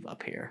to leave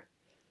up here.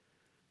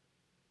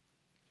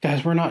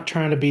 Guys, we're not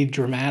trying to be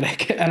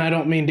dramatic, and I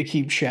don't mean to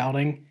keep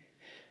shouting,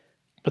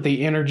 but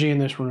the energy in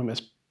this room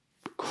is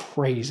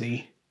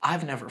crazy.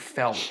 I've never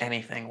felt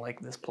anything like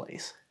this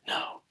place.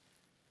 No.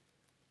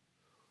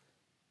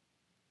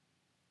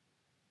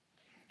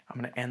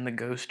 I'm gonna end the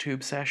ghost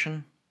tube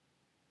session.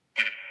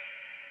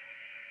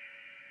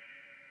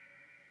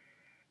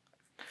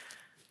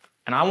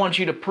 And I want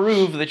you to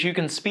prove that you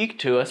can speak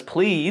to us,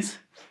 please.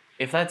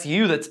 If that's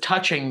you that's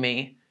touching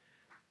me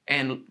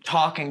and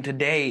talking to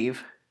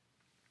Dave.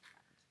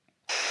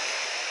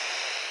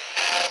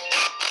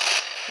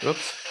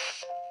 Oops.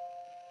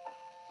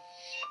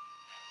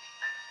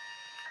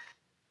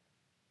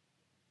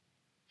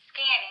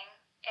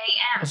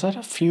 Was that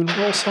a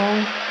funeral song?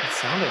 It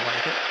sounded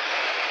like it.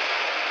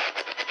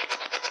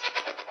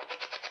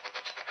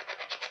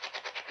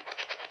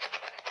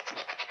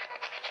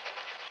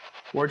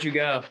 Where'd you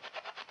go?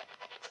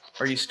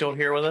 Are you still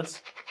here with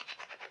us?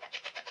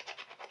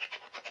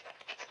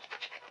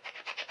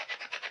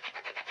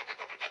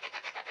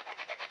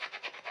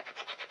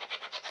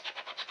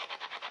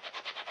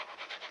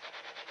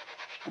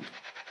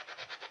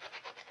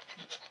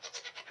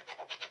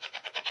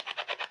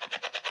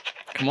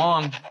 Come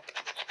on.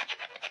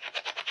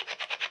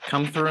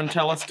 Come through and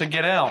tell us to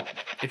get out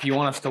if you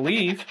want us to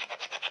leave.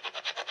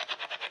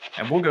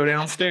 And we'll go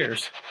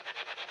downstairs.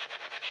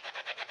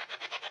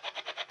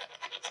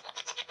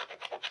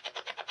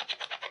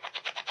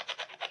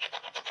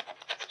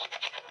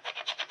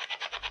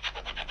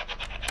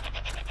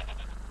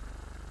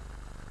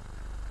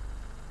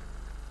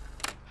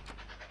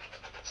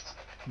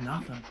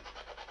 Nothing.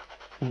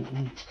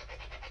 Mm-mm.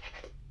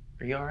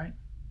 Are you all right?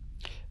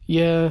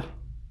 Yeah.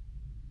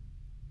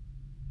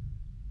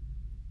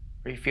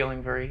 Are you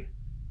feeling very...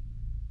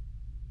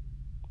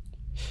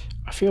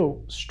 I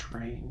feel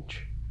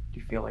strange. Do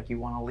you feel like you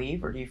want to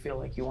leave, or do you feel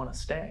like you want to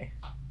stay?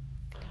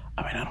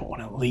 I mean, I don't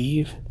want to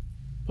leave,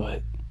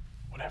 but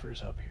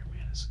whatever's up here,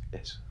 man,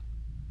 is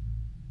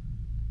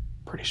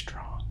pretty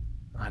strong.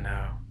 I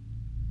know.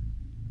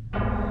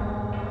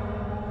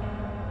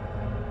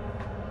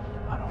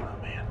 I don't know,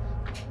 man.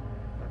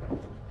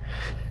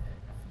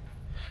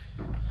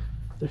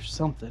 There's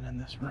something in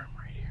this room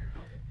right here.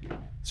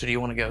 So do you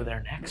want to go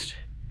there next?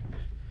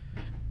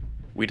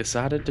 We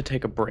decided to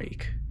take a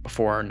break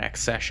before our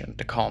next session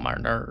to calm our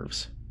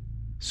nerves.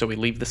 So we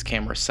leave this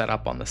camera set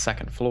up on the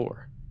second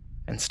floor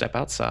and step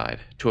outside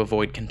to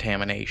avoid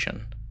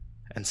contamination.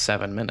 And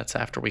 7 minutes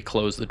after we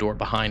close the door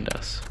behind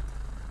us,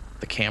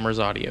 the camera's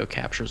audio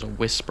captures a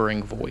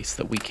whispering voice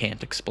that we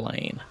can't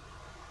explain.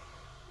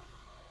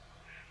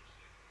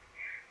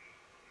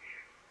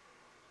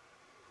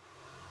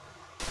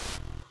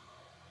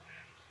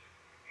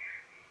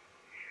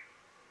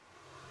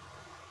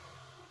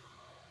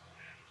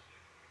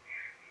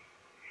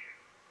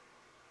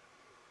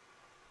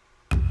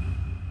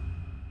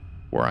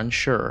 We're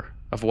unsure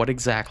of what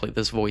exactly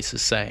this voice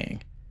is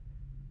saying,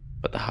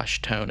 but the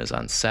hushed tone is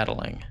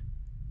unsettling.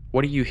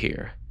 What do you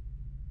hear?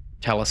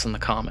 Tell us in the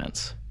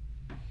comments.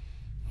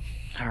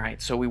 All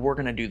right, so we were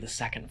going to do the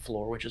second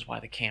floor, which is why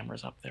the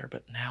camera's up there,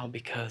 but now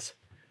because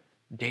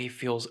Dave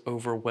feels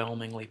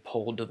overwhelmingly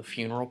pulled to the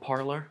funeral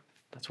parlor.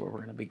 That's where we're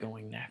going to be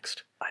going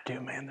next. I do,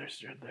 man.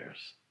 There's.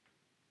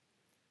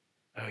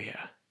 Oh,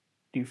 yeah.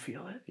 Do you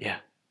feel it? Yeah.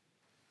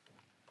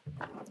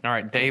 All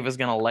right, Dave is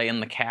going to lay in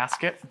the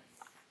casket.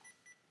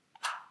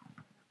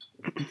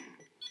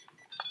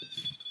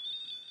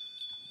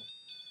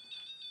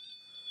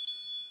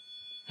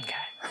 Okay.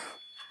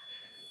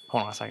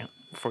 Hold on a second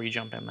before you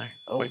jump in there.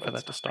 Oh, Wait for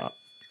that to stop.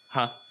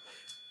 Huh?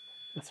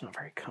 That's not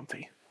very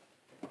comfy.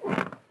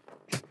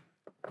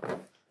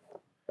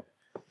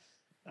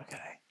 Okay.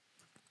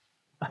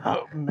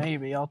 Oh,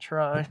 maybe I'll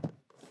try.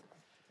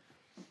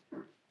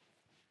 All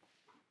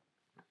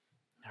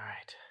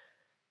right.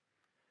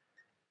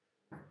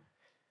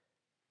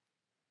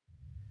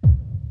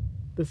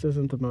 This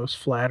isn't the most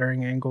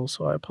flattering angle,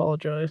 so I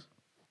apologize.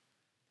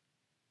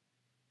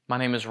 My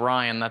name is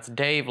Ryan. That's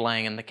Dave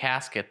laying in the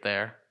casket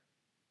there.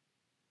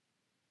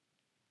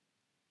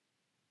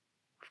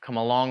 We've come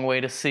a long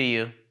way to see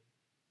you.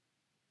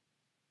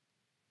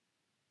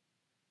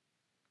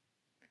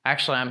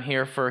 Actually, I'm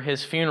here for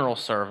his funeral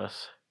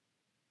service.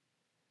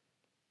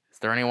 Is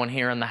there anyone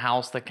here in the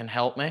house that can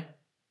help me?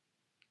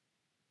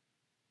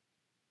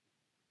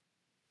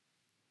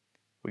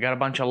 We got a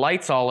bunch of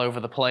lights all over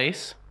the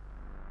place.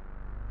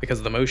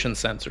 Because the motion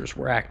sensors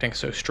were acting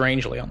so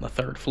strangely on the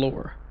 3rd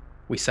floor,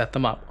 we set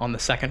them up on the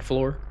 2nd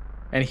floor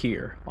and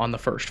here on the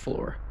 1st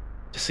floor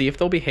to see if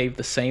they'll behave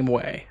the same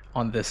way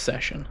on this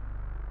session.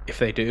 If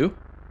they do,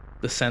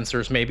 the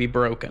sensors may be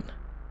broken.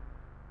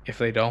 If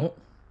they don't,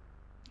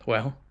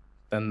 well,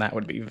 then that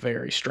would be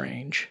very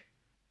strange.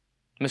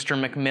 Mr.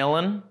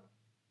 McMillan?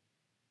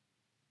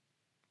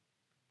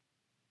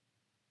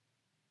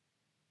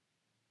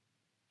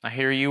 I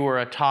hear you were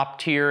a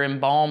top-tier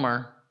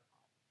embalmer,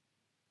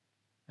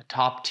 a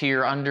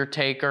top-tier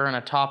undertaker, and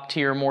a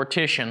top-tier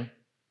mortician.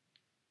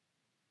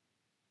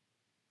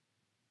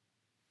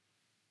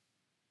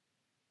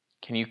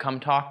 Can you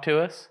come talk to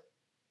us?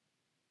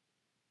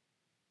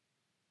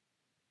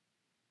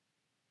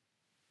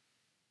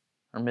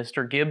 Or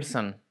Mr.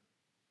 Gibson?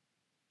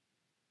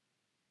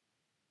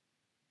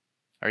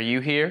 Are you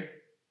here?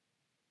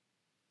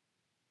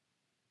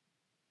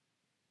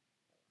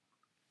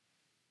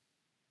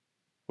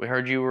 We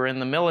heard you were in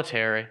the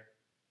military.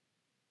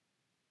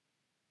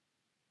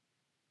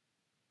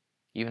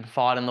 Even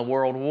fought in the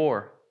World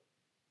War.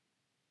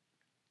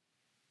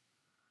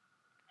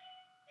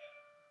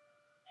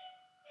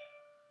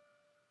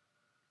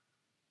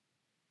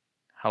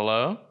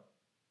 Hello?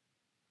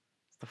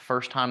 It's the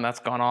first time that's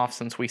gone off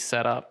since we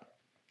set up.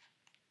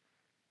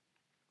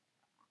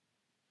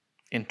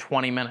 In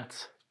 20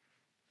 minutes.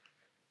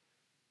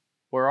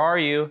 Where are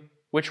you?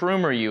 Which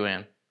room are you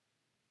in?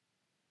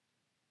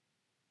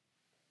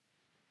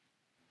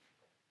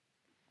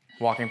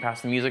 Walking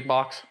past the music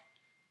box.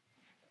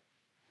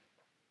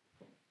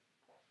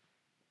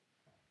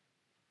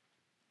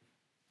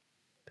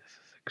 This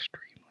is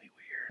extremely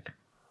weird.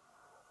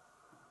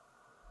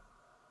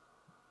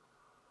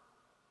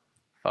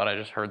 Thought I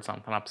just heard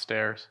something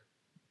upstairs.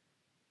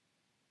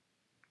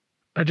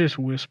 I just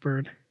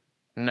whispered.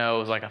 No, it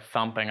was like a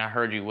thumping. I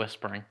heard you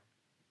whispering.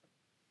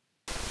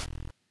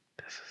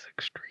 This is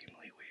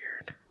extremely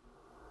weird.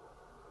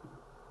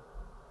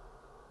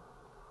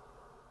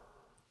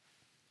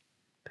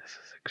 This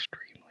is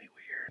extremely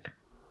weird.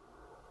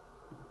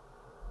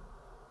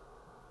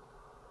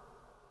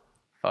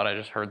 Thought I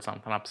just heard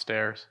something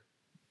upstairs.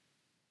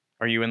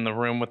 Are you in the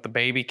room with the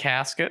baby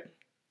casket?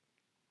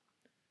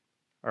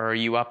 Or are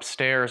you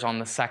upstairs on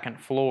the 2nd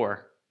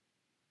floor?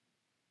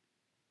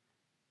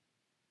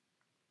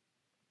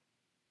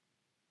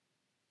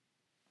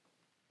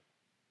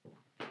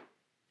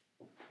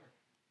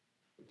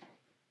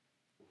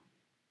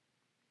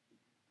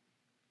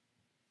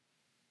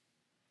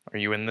 Are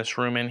you in this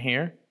room in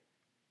here?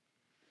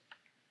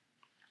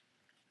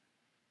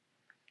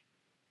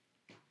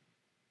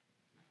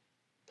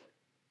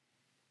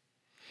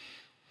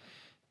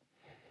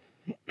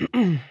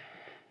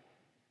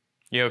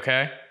 You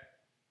okay?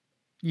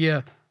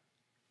 Yeah.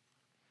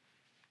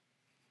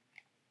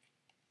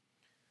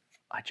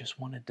 I just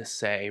wanted to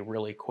say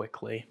really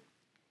quickly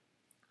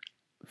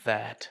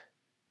that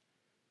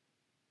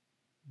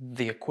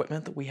the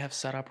equipment that we have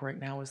set up right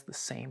now is the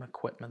same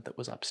equipment that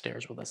was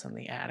upstairs with us in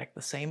the attic.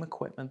 The same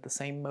equipment, the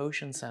same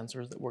motion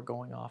sensors that were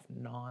going off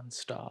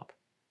non-stop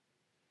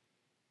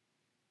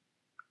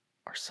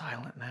are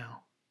silent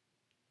now.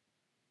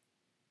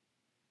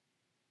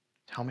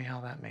 Tell me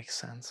how that makes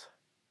sense.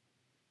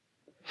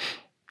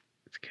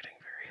 It's getting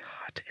very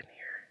hot in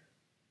here.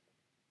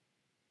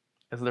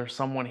 Is there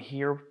someone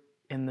here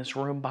in this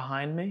room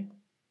behind me?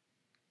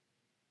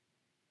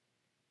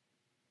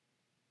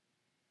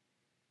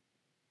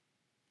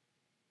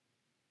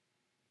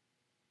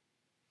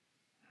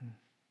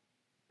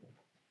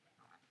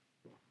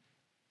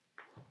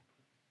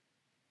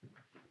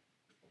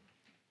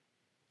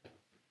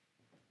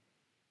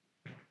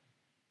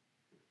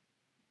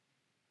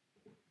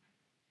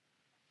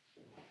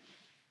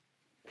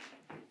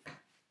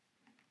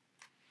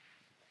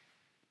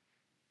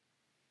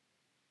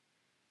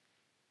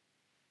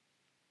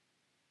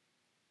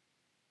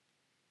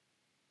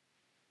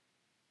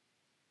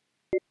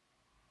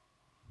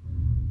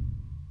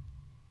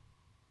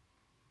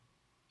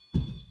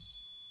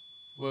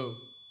 Whoa.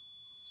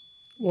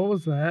 What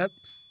was that?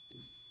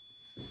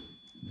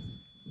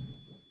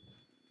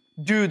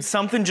 Dude,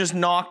 something just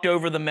knocked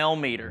over the Mel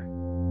meter.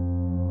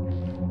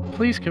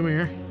 Please come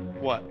here.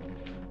 What?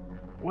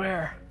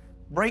 Where?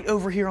 Right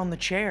over here on the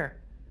chair.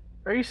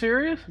 Are you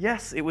serious?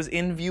 Yes, it was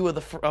in view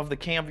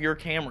of your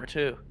camera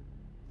too.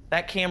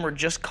 That camera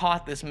just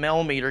caught this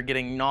Mel meter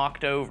getting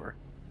knocked over.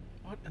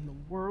 What in the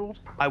world?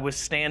 I was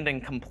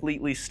standing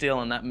completely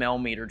still and that Mel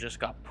meter just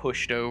got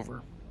pushed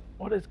over.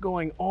 What is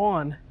going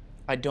on?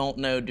 I don't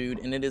know, dude,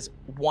 and it is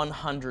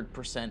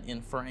 100%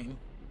 in frame.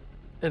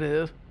 It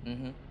is.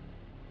 Mm-hmm.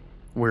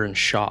 We're in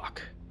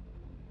shock.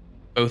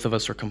 Both of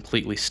us are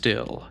completely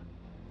still.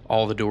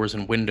 All the doors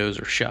and windows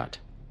are shut.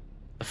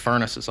 The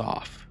furnace is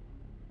off.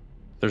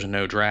 There's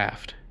no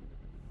draft.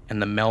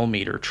 And the Mel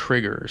meter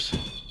triggers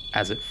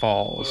as it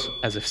falls,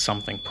 as if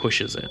something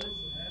pushes it.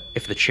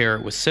 If the chair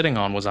it was sitting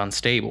on was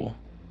unstable,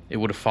 it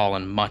would have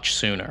fallen much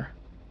sooner.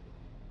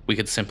 We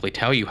could simply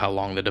tell you how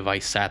long the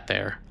device sat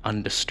there,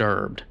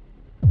 undisturbed.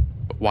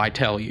 But why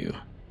tell you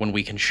when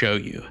we can show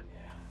you?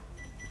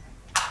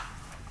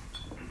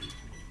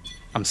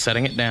 I'm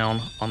setting it down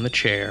on the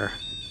chair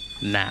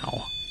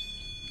now.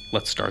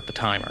 Let's start the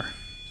timer.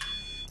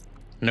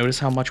 Notice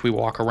how much we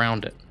walk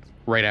around it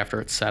right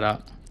after it's set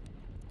up.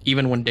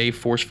 Even when Dave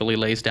forcefully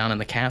lays down in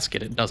the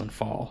casket, it doesn't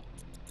fall.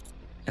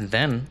 And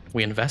then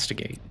we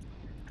investigate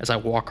as I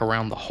walk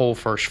around the whole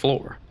first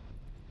floor.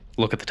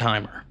 Look at the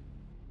timer.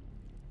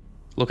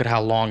 Look at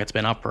how long it's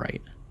been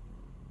upright.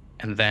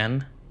 And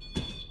then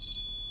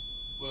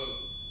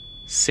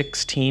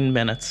 16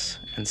 minutes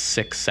and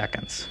 6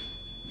 seconds.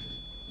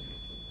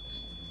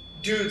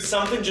 Dude,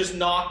 something just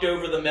knocked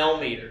over the Mel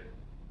meter.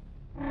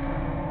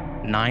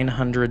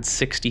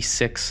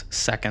 966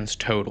 seconds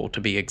total, to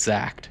be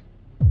exact.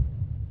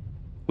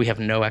 We have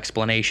no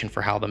explanation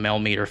for how the Mel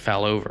meter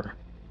fell over.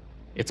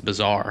 It's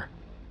bizarre,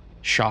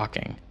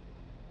 shocking,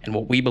 and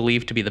what we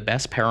believe to be the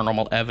best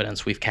paranormal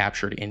evidence we've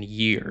captured in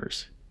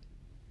years.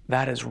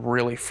 That is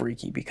really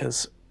freaky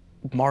because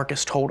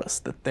Marcus told us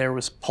that there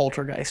was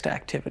poltergeist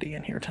activity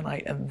in here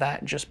tonight, and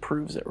that just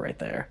proves it right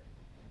there.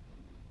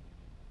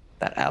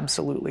 That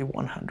absolutely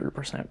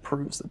 100%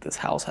 proves that this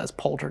house has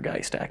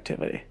poltergeist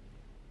activity.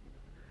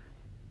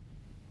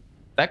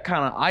 That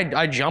kind of,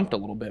 I jumped a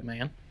little bit,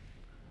 man.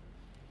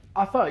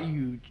 I thought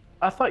you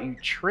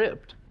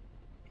tripped.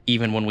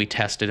 Even when we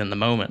test it in the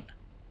moment,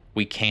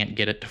 we can't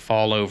get it to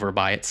fall over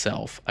by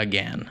itself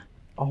again.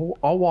 I'll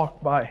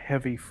walk by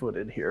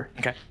heavy-footed here.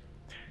 Okay.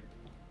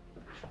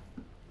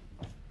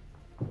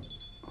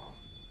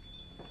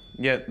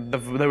 Yeah,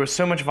 there was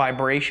so much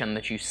vibration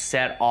that you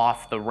set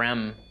off the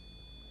REM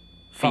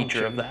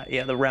feature of that.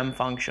 Yeah, the REM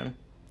function.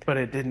 But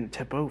it didn't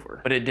tip over.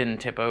 But it didn't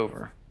tip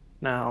over.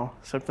 Now,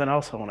 something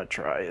else I want to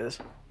try is...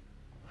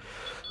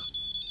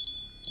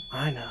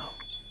 I know.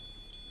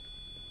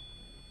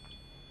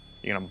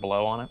 You gonna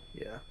blow on it?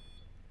 Yeah.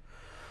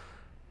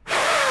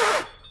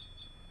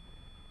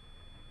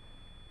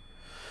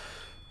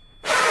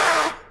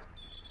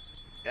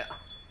 Yeah,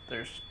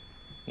 there's...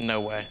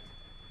 No way.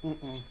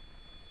 Mm-mm.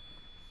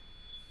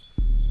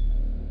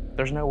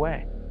 There's no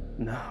way.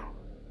 No.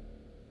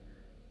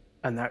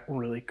 And that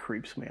really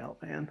creeps me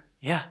out, man.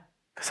 Yeah.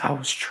 Because I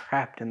was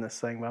trapped in this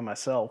thing by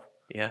myself.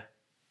 Yeah.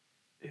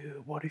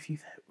 Dude, what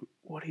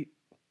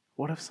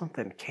if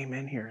something came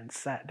in here and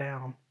sat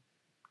down?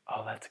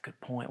 Oh, that's a good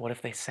point. What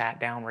if they sat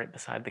down right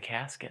beside the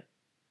casket?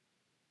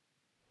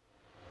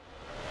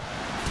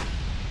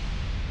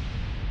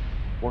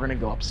 We're gonna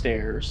go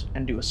upstairs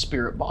and do a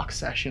spirit box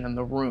session in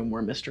the room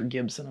where Mr.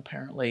 Gibson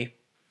apparently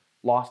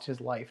lost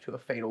his life to a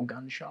fatal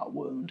gunshot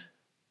wound.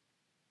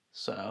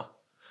 So,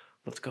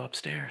 let's go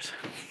upstairs.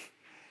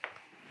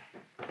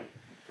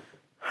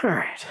 All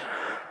right.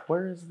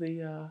 Where is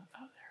the, oh,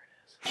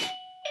 there it is.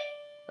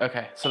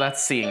 Okay, so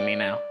that's seeing me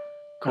now.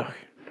 Cool. Okay.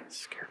 That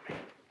scared me.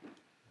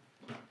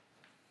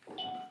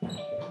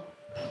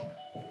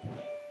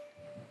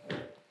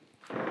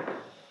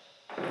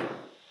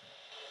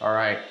 All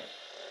right.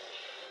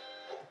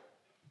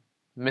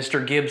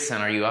 Mr.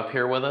 Gibson, are you up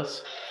here with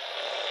us?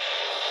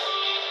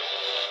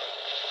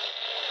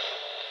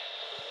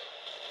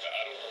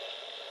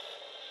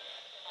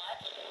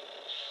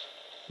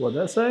 What'd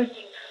that say?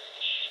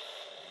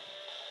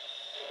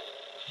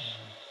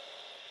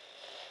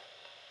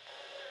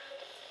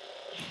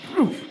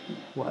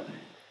 What?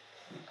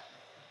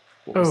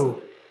 What was Oh.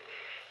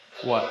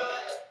 that? What?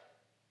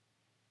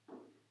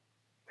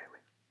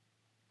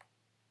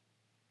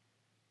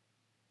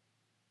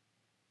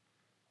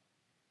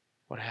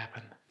 What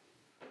happened?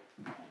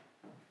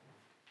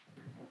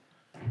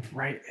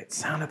 Right, it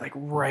sounded like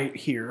right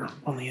here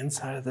on the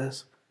inside of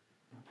this.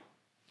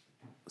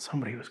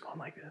 Somebody was going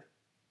like this.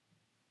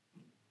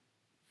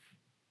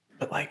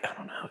 But like, I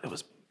don't know, it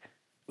was,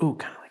 ooh,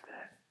 kind of like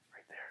that,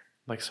 right there.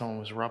 Like someone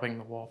was rubbing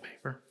the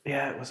wallpaper?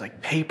 Yeah, it was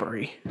like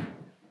papery.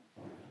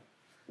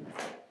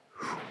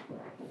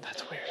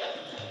 That's weird.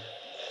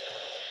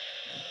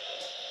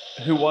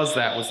 Who was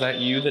that? Was that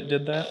you that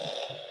did that?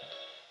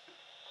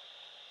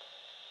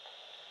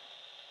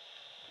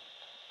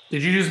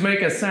 Did you just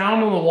make a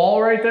sound on the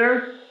wall right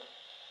there?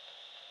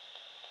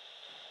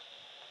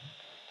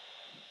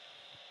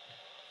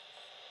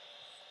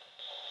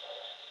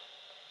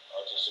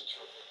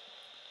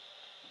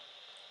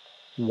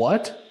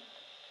 What?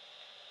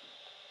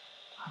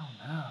 I don't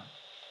know.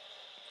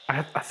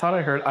 I thought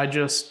I heard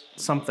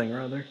something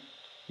or other.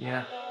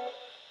 Yeah.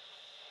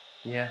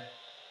 Yeah.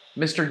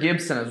 Mr.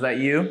 Gibson, is that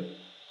you?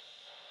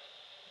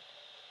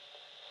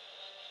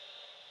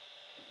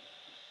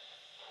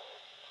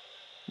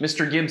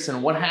 Mr.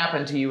 Gibson, what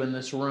happened to you in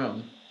this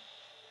room?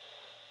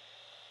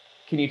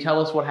 Can you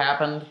tell us what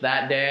happened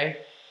that day?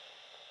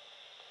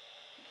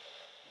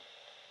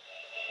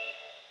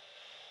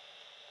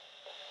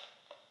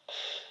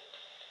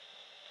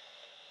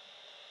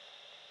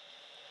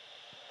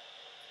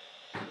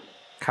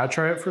 Can I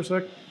try it for a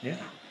sec? Yeah.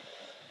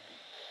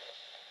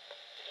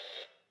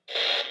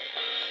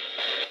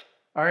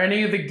 Are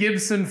any of the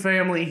Gibson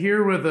family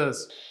here with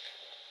us?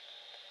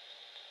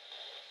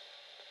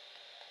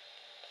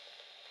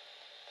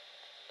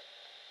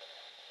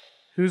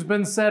 Who's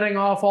been setting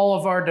off all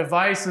of our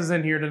devices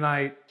in here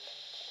tonight?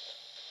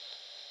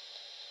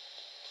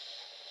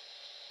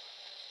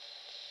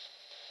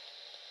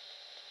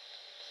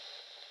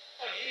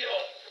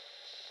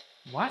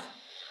 What?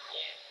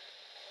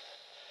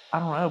 I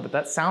don't know, but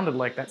that sounded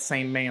like that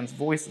same man's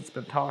voice that's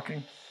been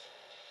talking.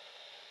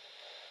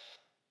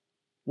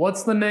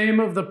 What's the name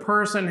of the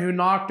person who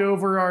knocked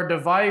over our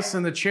device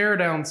in the chair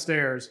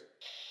downstairs?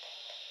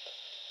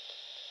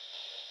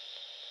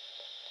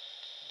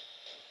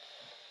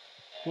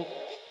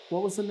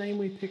 What was the name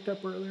we picked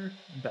up earlier?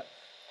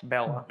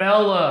 Bella.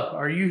 Bella,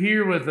 are you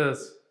here with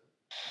us?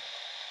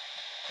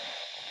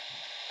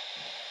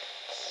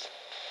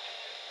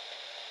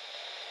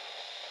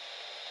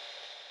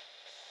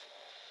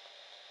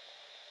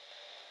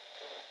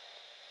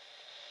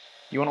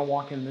 You want to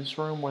walk in this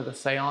room where the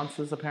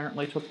séances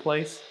apparently took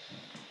place?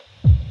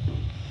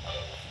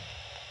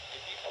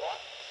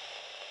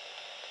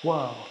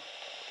 Whoa.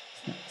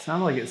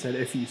 Sounded like it said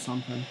if you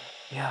something.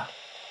 Yeah.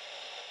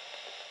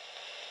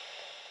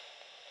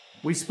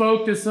 We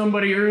spoke to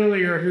somebody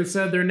earlier who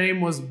said their name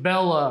was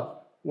Bella.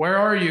 Where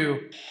are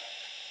you?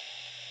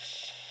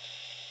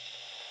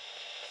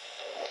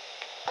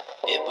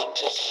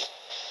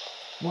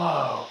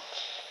 Whoa.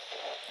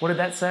 What did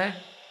that say?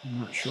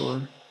 I'm not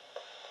sure.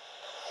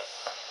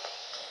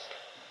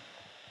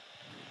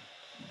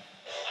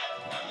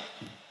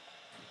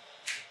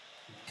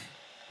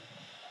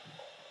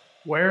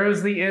 Where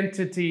is the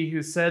entity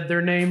who said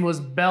their name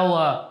was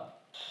Bella?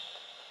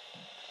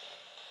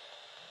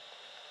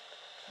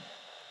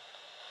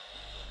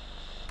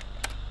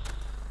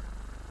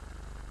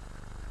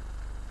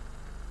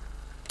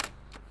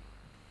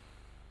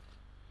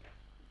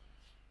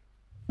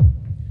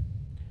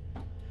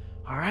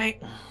 All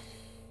right.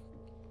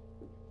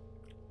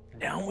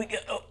 Down we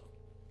go.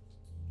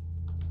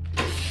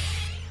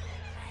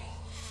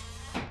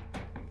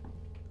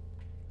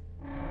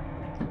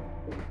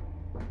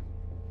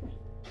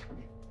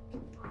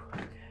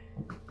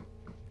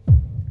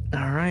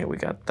 All right, we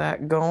got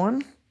that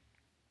going.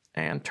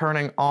 And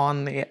turning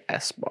on the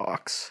S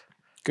box.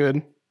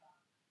 Good.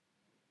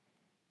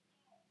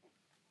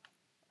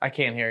 I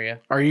can't hear you.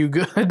 Are you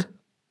good?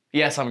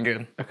 Yes, I'm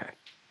good. Okay.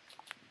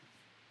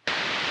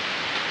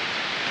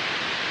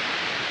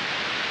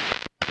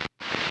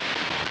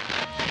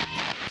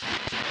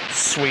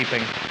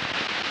 Sweeping.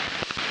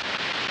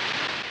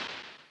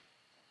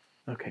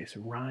 Okay, so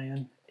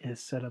Ryan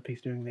is set up.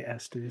 He's doing the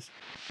Estes.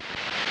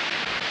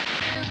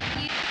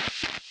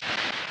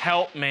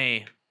 Help me.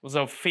 It was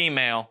a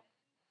female.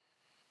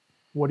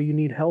 What do you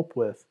need help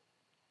with?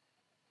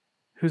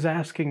 Who's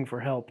asking for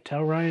help?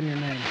 Tell Ryan your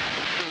name.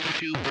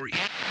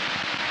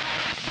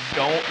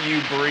 Don't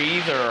you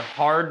breathe or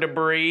hard to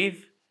breathe?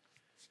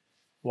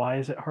 Why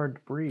is it hard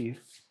to breathe?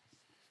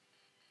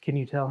 Can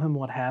you tell him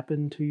what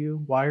happened to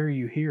you? Why are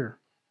you here?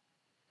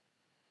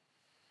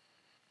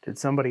 Did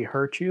somebody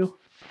hurt you?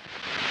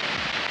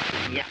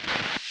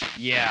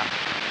 Yeah.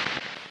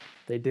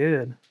 They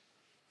did.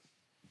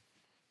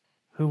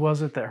 Who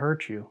was it that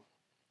hurt you?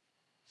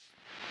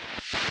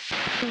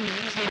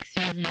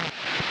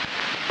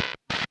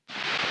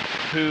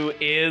 Who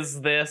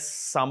is this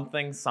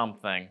something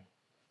something?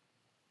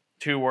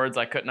 2 words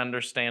I couldn't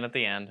understand at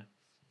the end.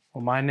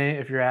 Well, my name,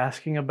 if you're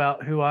asking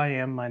about who I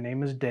am, my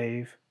name is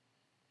Dave.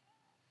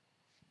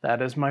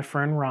 That is my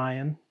friend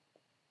Ryan.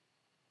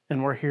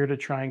 And we're here to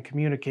try and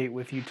communicate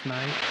with you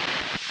tonight.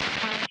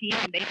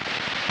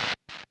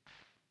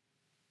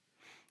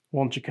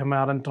 Won't you come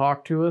out and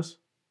talk to us?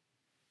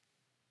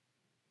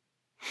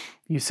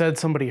 You said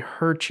somebody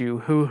hurt you.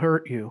 Who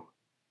hurt you?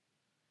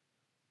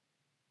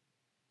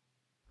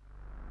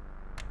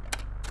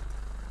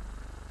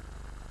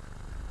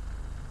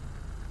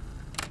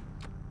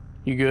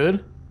 You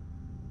good?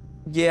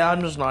 Yeah,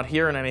 I'm just not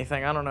hearing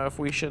anything. I don't know if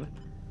we should...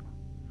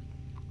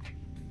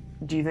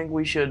 Do you think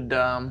we should,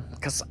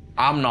 because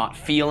I'm not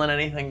feeling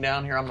anything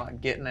down here. I'm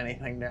not getting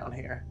anything down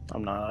here.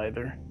 I'm not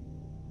either.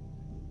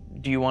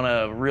 Do you want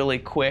to really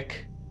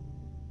quick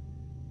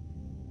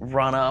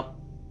run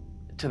up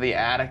to the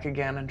attic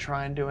again and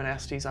try and do an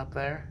Estes up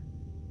there?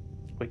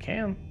 We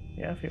can.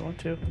 Yeah, if you want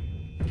to.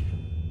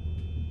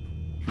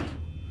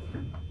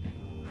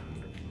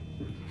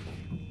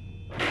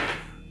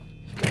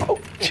 Oh,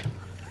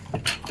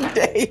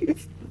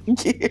 Dave,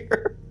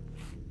 here.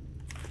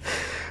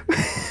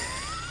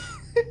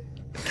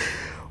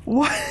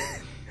 What?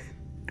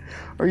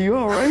 Are you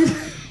all right?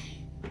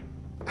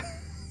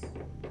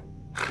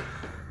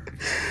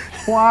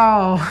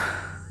 Wow.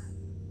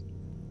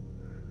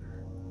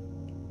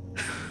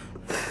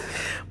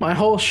 My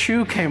whole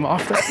shoe came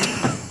off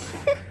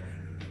that.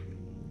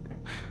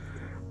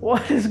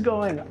 What is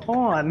going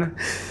on?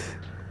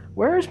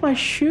 Where's my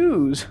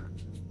shoes?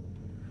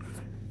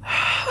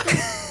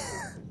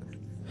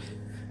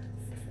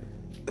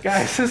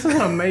 Guys, this is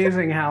an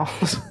amazing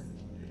house.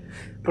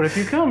 But if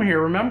you come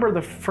here, remember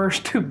the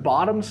first two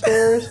bottom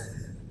stairs,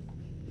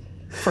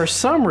 for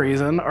some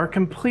reason, are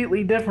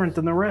completely different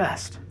than the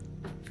rest.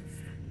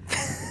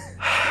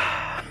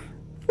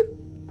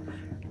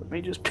 Let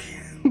me just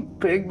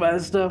pick my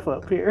stuff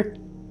up here.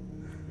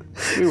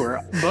 We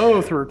were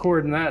both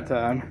recording that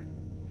time.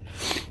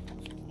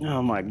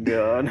 Oh my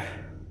God.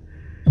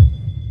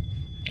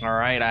 All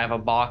right, I have a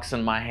box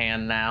in my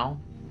hand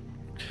now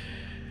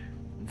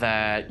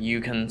that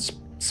you can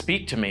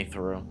speak to me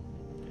through.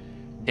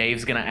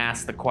 Dave's gonna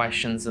ask the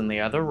questions in the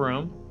other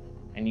room,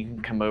 and you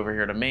can come over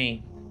here to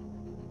me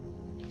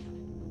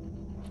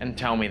and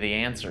tell me the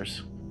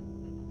answers.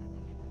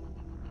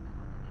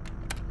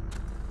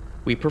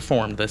 We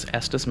performed this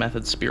Estes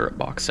Method spirit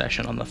box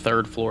session on the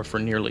 3rd floor for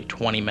nearly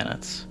 20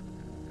 minutes,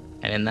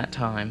 and in that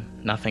time,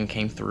 nothing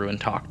came through and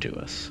talked to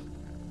us.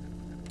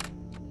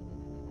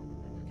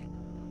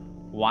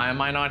 Why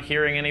am I not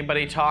hearing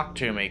anybody talk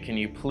to me? Can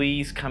you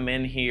please come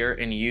in here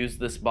and use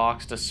this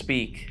box to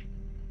speak?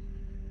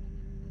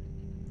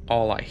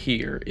 All I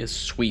hear is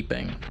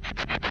sweeping.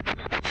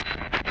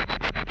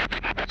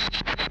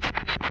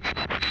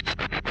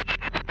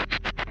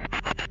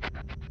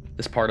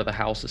 This part of the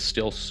house is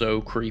still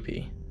so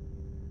creepy,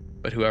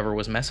 but whoever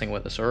was messing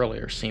with us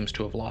earlier seems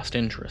to have lost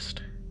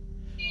interest.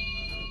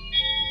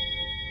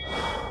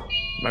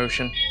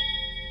 Motion.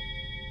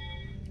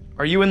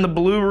 Are you in the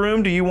blue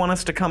room? Do you want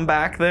us to come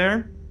back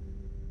there?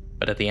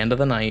 But at the end of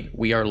the night,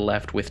 we are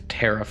left with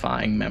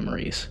terrifying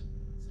memories.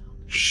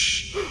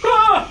 Shh.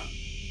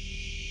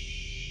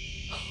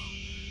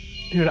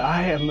 Dude,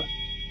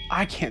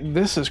 I can't,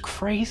 this is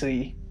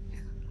crazy.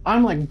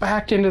 I'm like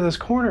backed into this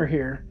corner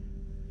here.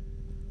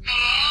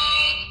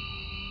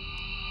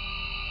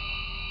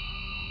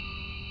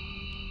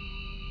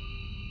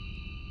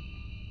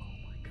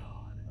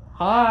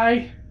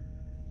 Hi.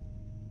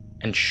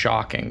 And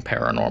shocking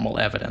paranormal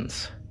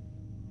evidence.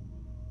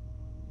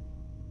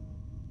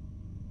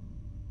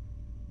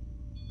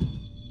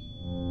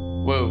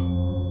 Whoa.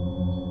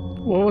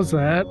 What was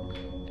that?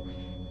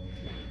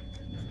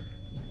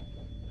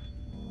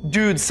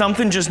 Dude,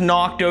 something just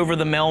knocked over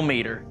the Mel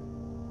meter.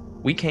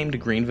 We came to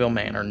Greenville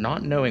Manor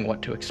not knowing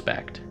what to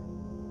expect.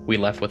 We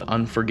left with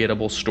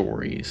unforgettable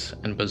stories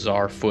and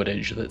bizarre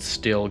footage that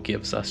still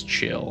gives us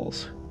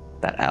chills.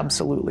 That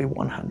absolutely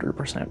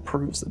 100%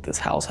 proves that this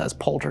house has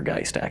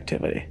poltergeist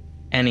activity.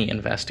 Any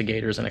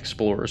investigators and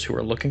explorers who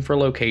are looking for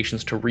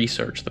locations to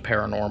research the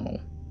paranormal,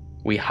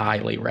 we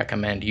highly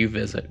recommend you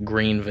visit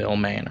Greenville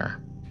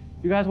Manor.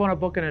 If you guys want to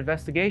book an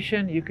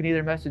investigation, you can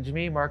either message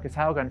me, Marcus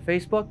Haug, on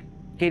Facebook,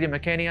 Katie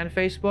McKinney on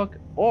Facebook,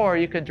 or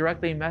you can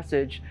directly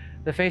message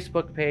the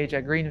Facebook page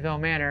at Greenville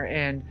Manor,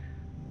 and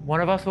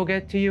one of us will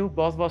get to you,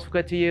 both of us will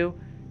get to you.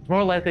 It's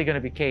more likely going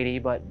to be Katie,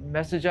 but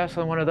message us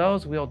on one of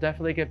those. We'll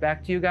definitely get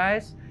back to you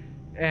guys,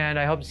 and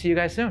I hope to see you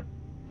guys soon.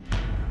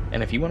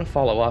 And if you want to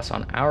follow us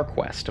on our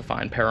quest to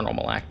find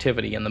paranormal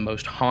activity in the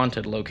most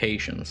haunted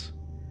locations,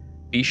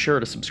 be sure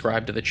to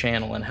subscribe to the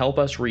channel and help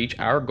us reach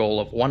our goal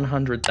of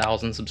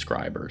 100,000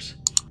 subscribers.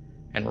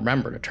 And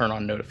remember to turn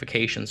on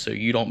notifications so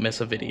you don't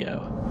miss a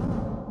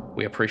video.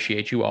 We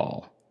appreciate you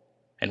all,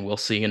 and we'll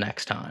see you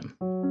next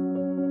time.